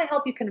 I want to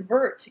help you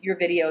convert your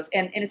videos,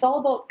 and it's all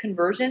about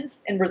conversions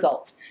and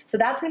results. So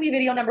that's going to be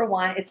video number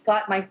one. It's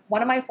got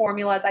one of my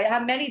formulas. I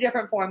have many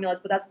different formulas,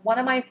 but that's one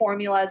of my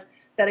formulas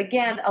that,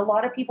 again, a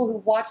lot of people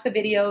who've watched the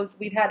videos,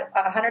 we've had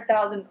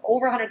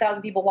over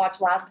 100,000 people watch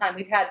last time.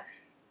 We've had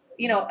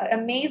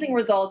amazing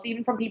results,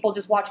 even from people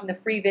just watching the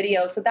free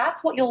videos. So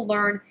that's what you'll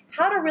learn,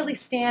 how to really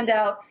stand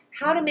out,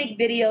 how to make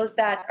videos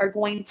that are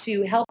going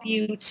to help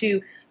you to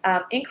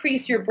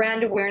increase your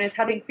brand awareness,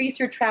 how to increase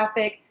your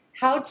traffic,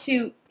 how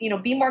to,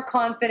 be more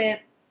confident.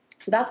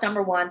 So that's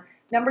number one.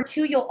 Number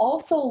two, you'll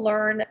also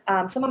learn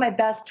some of my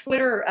best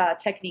Twitter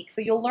techniques.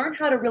 So you'll learn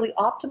how to really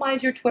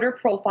optimize your Twitter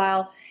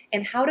profile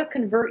and how to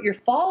convert your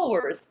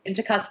followers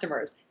into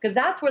customers, because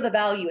that's where the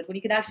value is, when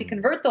you can actually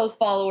convert those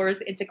followers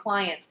into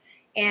clients.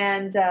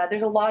 And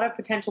there's a lot of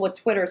potential with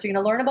Twitter. So you're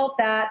going to learn about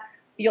that.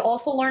 You'll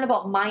also learn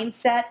about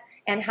mindset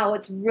and how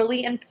it's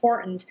really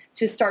important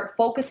to start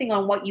focusing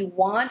on what you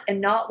want and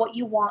not what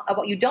you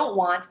don't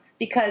want,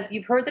 because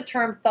you've heard the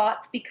term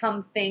thoughts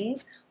become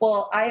things.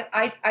 Well,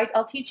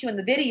 I'll teach you in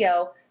the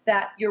video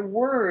that your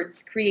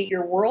words create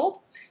your world.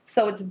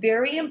 So it's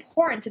very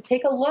important to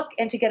take a look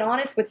and to get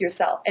honest with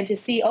yourself and to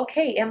see,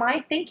 okay, am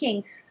I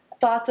thinking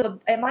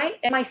am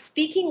I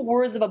speaking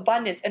words of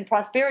abundance and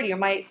prosperity? Or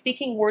am I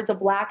speaking words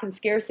of lack and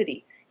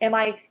scarcity? Am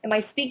I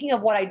speaking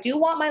of what I do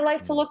want my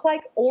life to look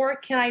like? Or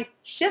can I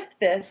shift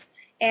this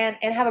and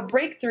have a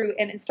breakthrough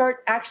and start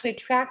actually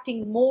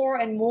attracting more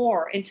and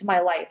more into my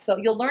life? So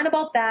you'll learn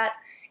about that,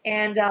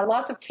 and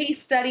lots of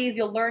case studies.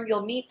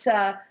 You'll meet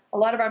a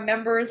lot of our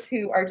members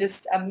who are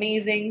just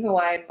amazing, who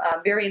I'm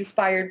very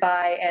inspired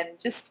by, and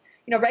just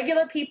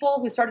regular people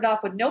who started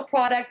off with no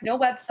product, no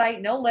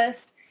website, no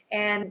list,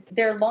 and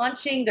they're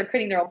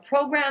creating their own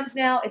programs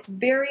now. It's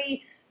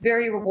very,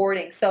 very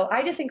rewarding. So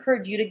I just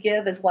encourage you to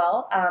give as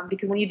well,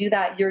 because when you do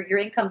that, your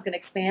income is going to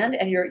expand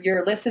and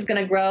your list is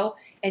going to grow,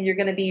 and you're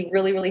going to be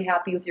really, really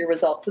happy with your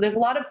results. So there's a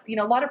lot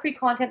of free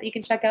content that you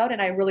can check out,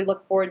 and I really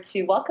look forward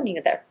to welcoming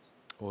you there.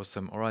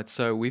 Awesome. All right.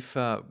 So we've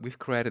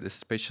created a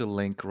special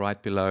link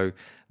right below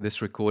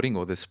this recording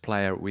or this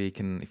player where you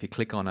can, if you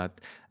click on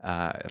it,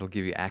 it'll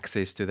give you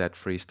access to that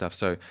free stuff.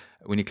 So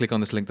when you click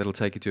on this link, that'll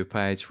take you to a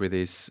page where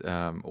there's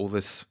all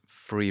this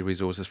free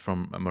resources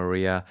from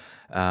Maria.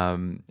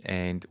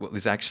 And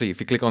there's actually, if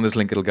you click on this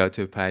link, it'll go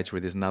to a page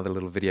where there's another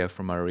little video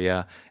from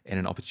Maria and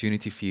an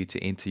opportunity for you to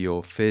enter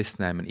your first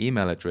name and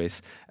email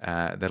address.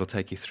 That'll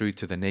take you through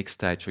to the next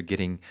stage for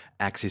getting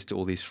access to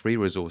all these free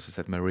resources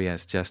that Maria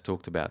has just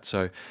talked about.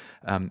 So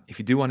if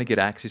you do want to get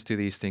access to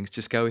these things,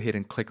 just go ahead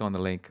and click on the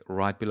link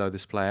right below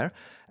this player.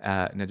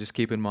 Now, just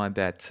keep in mind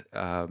that,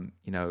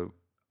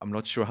 I'm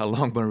not sure how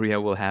long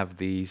Maria will have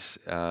this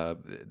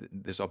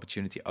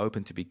opportunity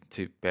open to be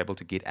able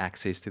to get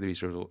access to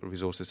these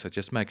resources. So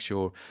just make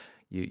sure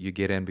you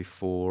get in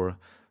before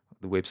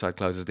the website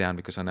closes down,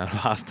 because I know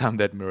last time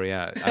that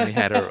Maria only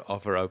had her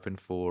offer open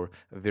for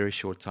a very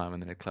short time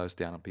and then it closed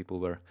down, and people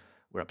were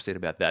upset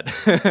about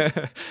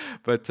that.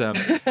 But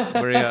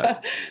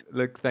Maria,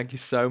 look, thank you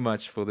so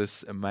much for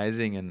this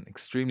amazing and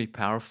extremely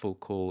powerful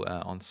call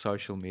on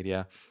social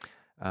media.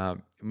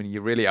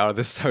 You really are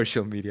the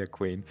social media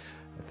queen.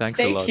 Thanks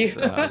a lot. Thank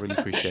you. I really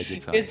appreciate your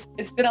time.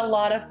 It's been a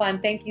lot of fun.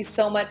 Thank you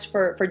so much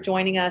for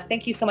joining us.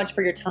 Thank you so much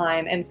for your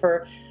time, and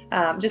for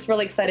just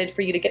really excited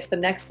for you to get to the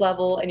next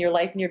level in your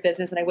life and your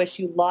business. And I wish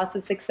you lots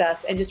of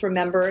success. And just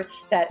remember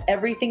that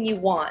everything you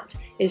want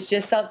is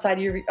just outside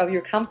of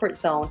your comfort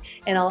zone.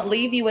 And I'll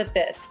leave you with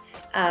this.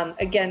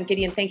 Again,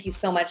 Gideon, thank you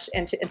so much,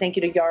 and thank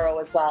you to Yarrow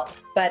as well.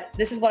 But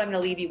this is what I'm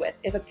going to leave you with.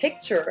 If a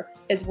picture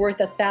is worth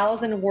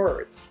 1,000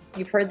 words,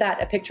 you've heard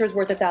that, a picture is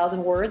worth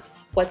 1,000 words,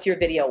 what's your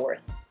video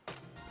worth?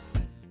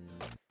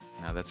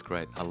 Now, that's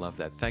great. I love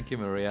that. Thank you,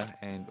 Maria,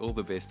 and all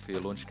the best for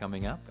your launch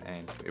coming up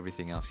and for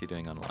everything else you're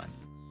doing online.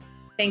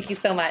 Thank you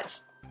so much.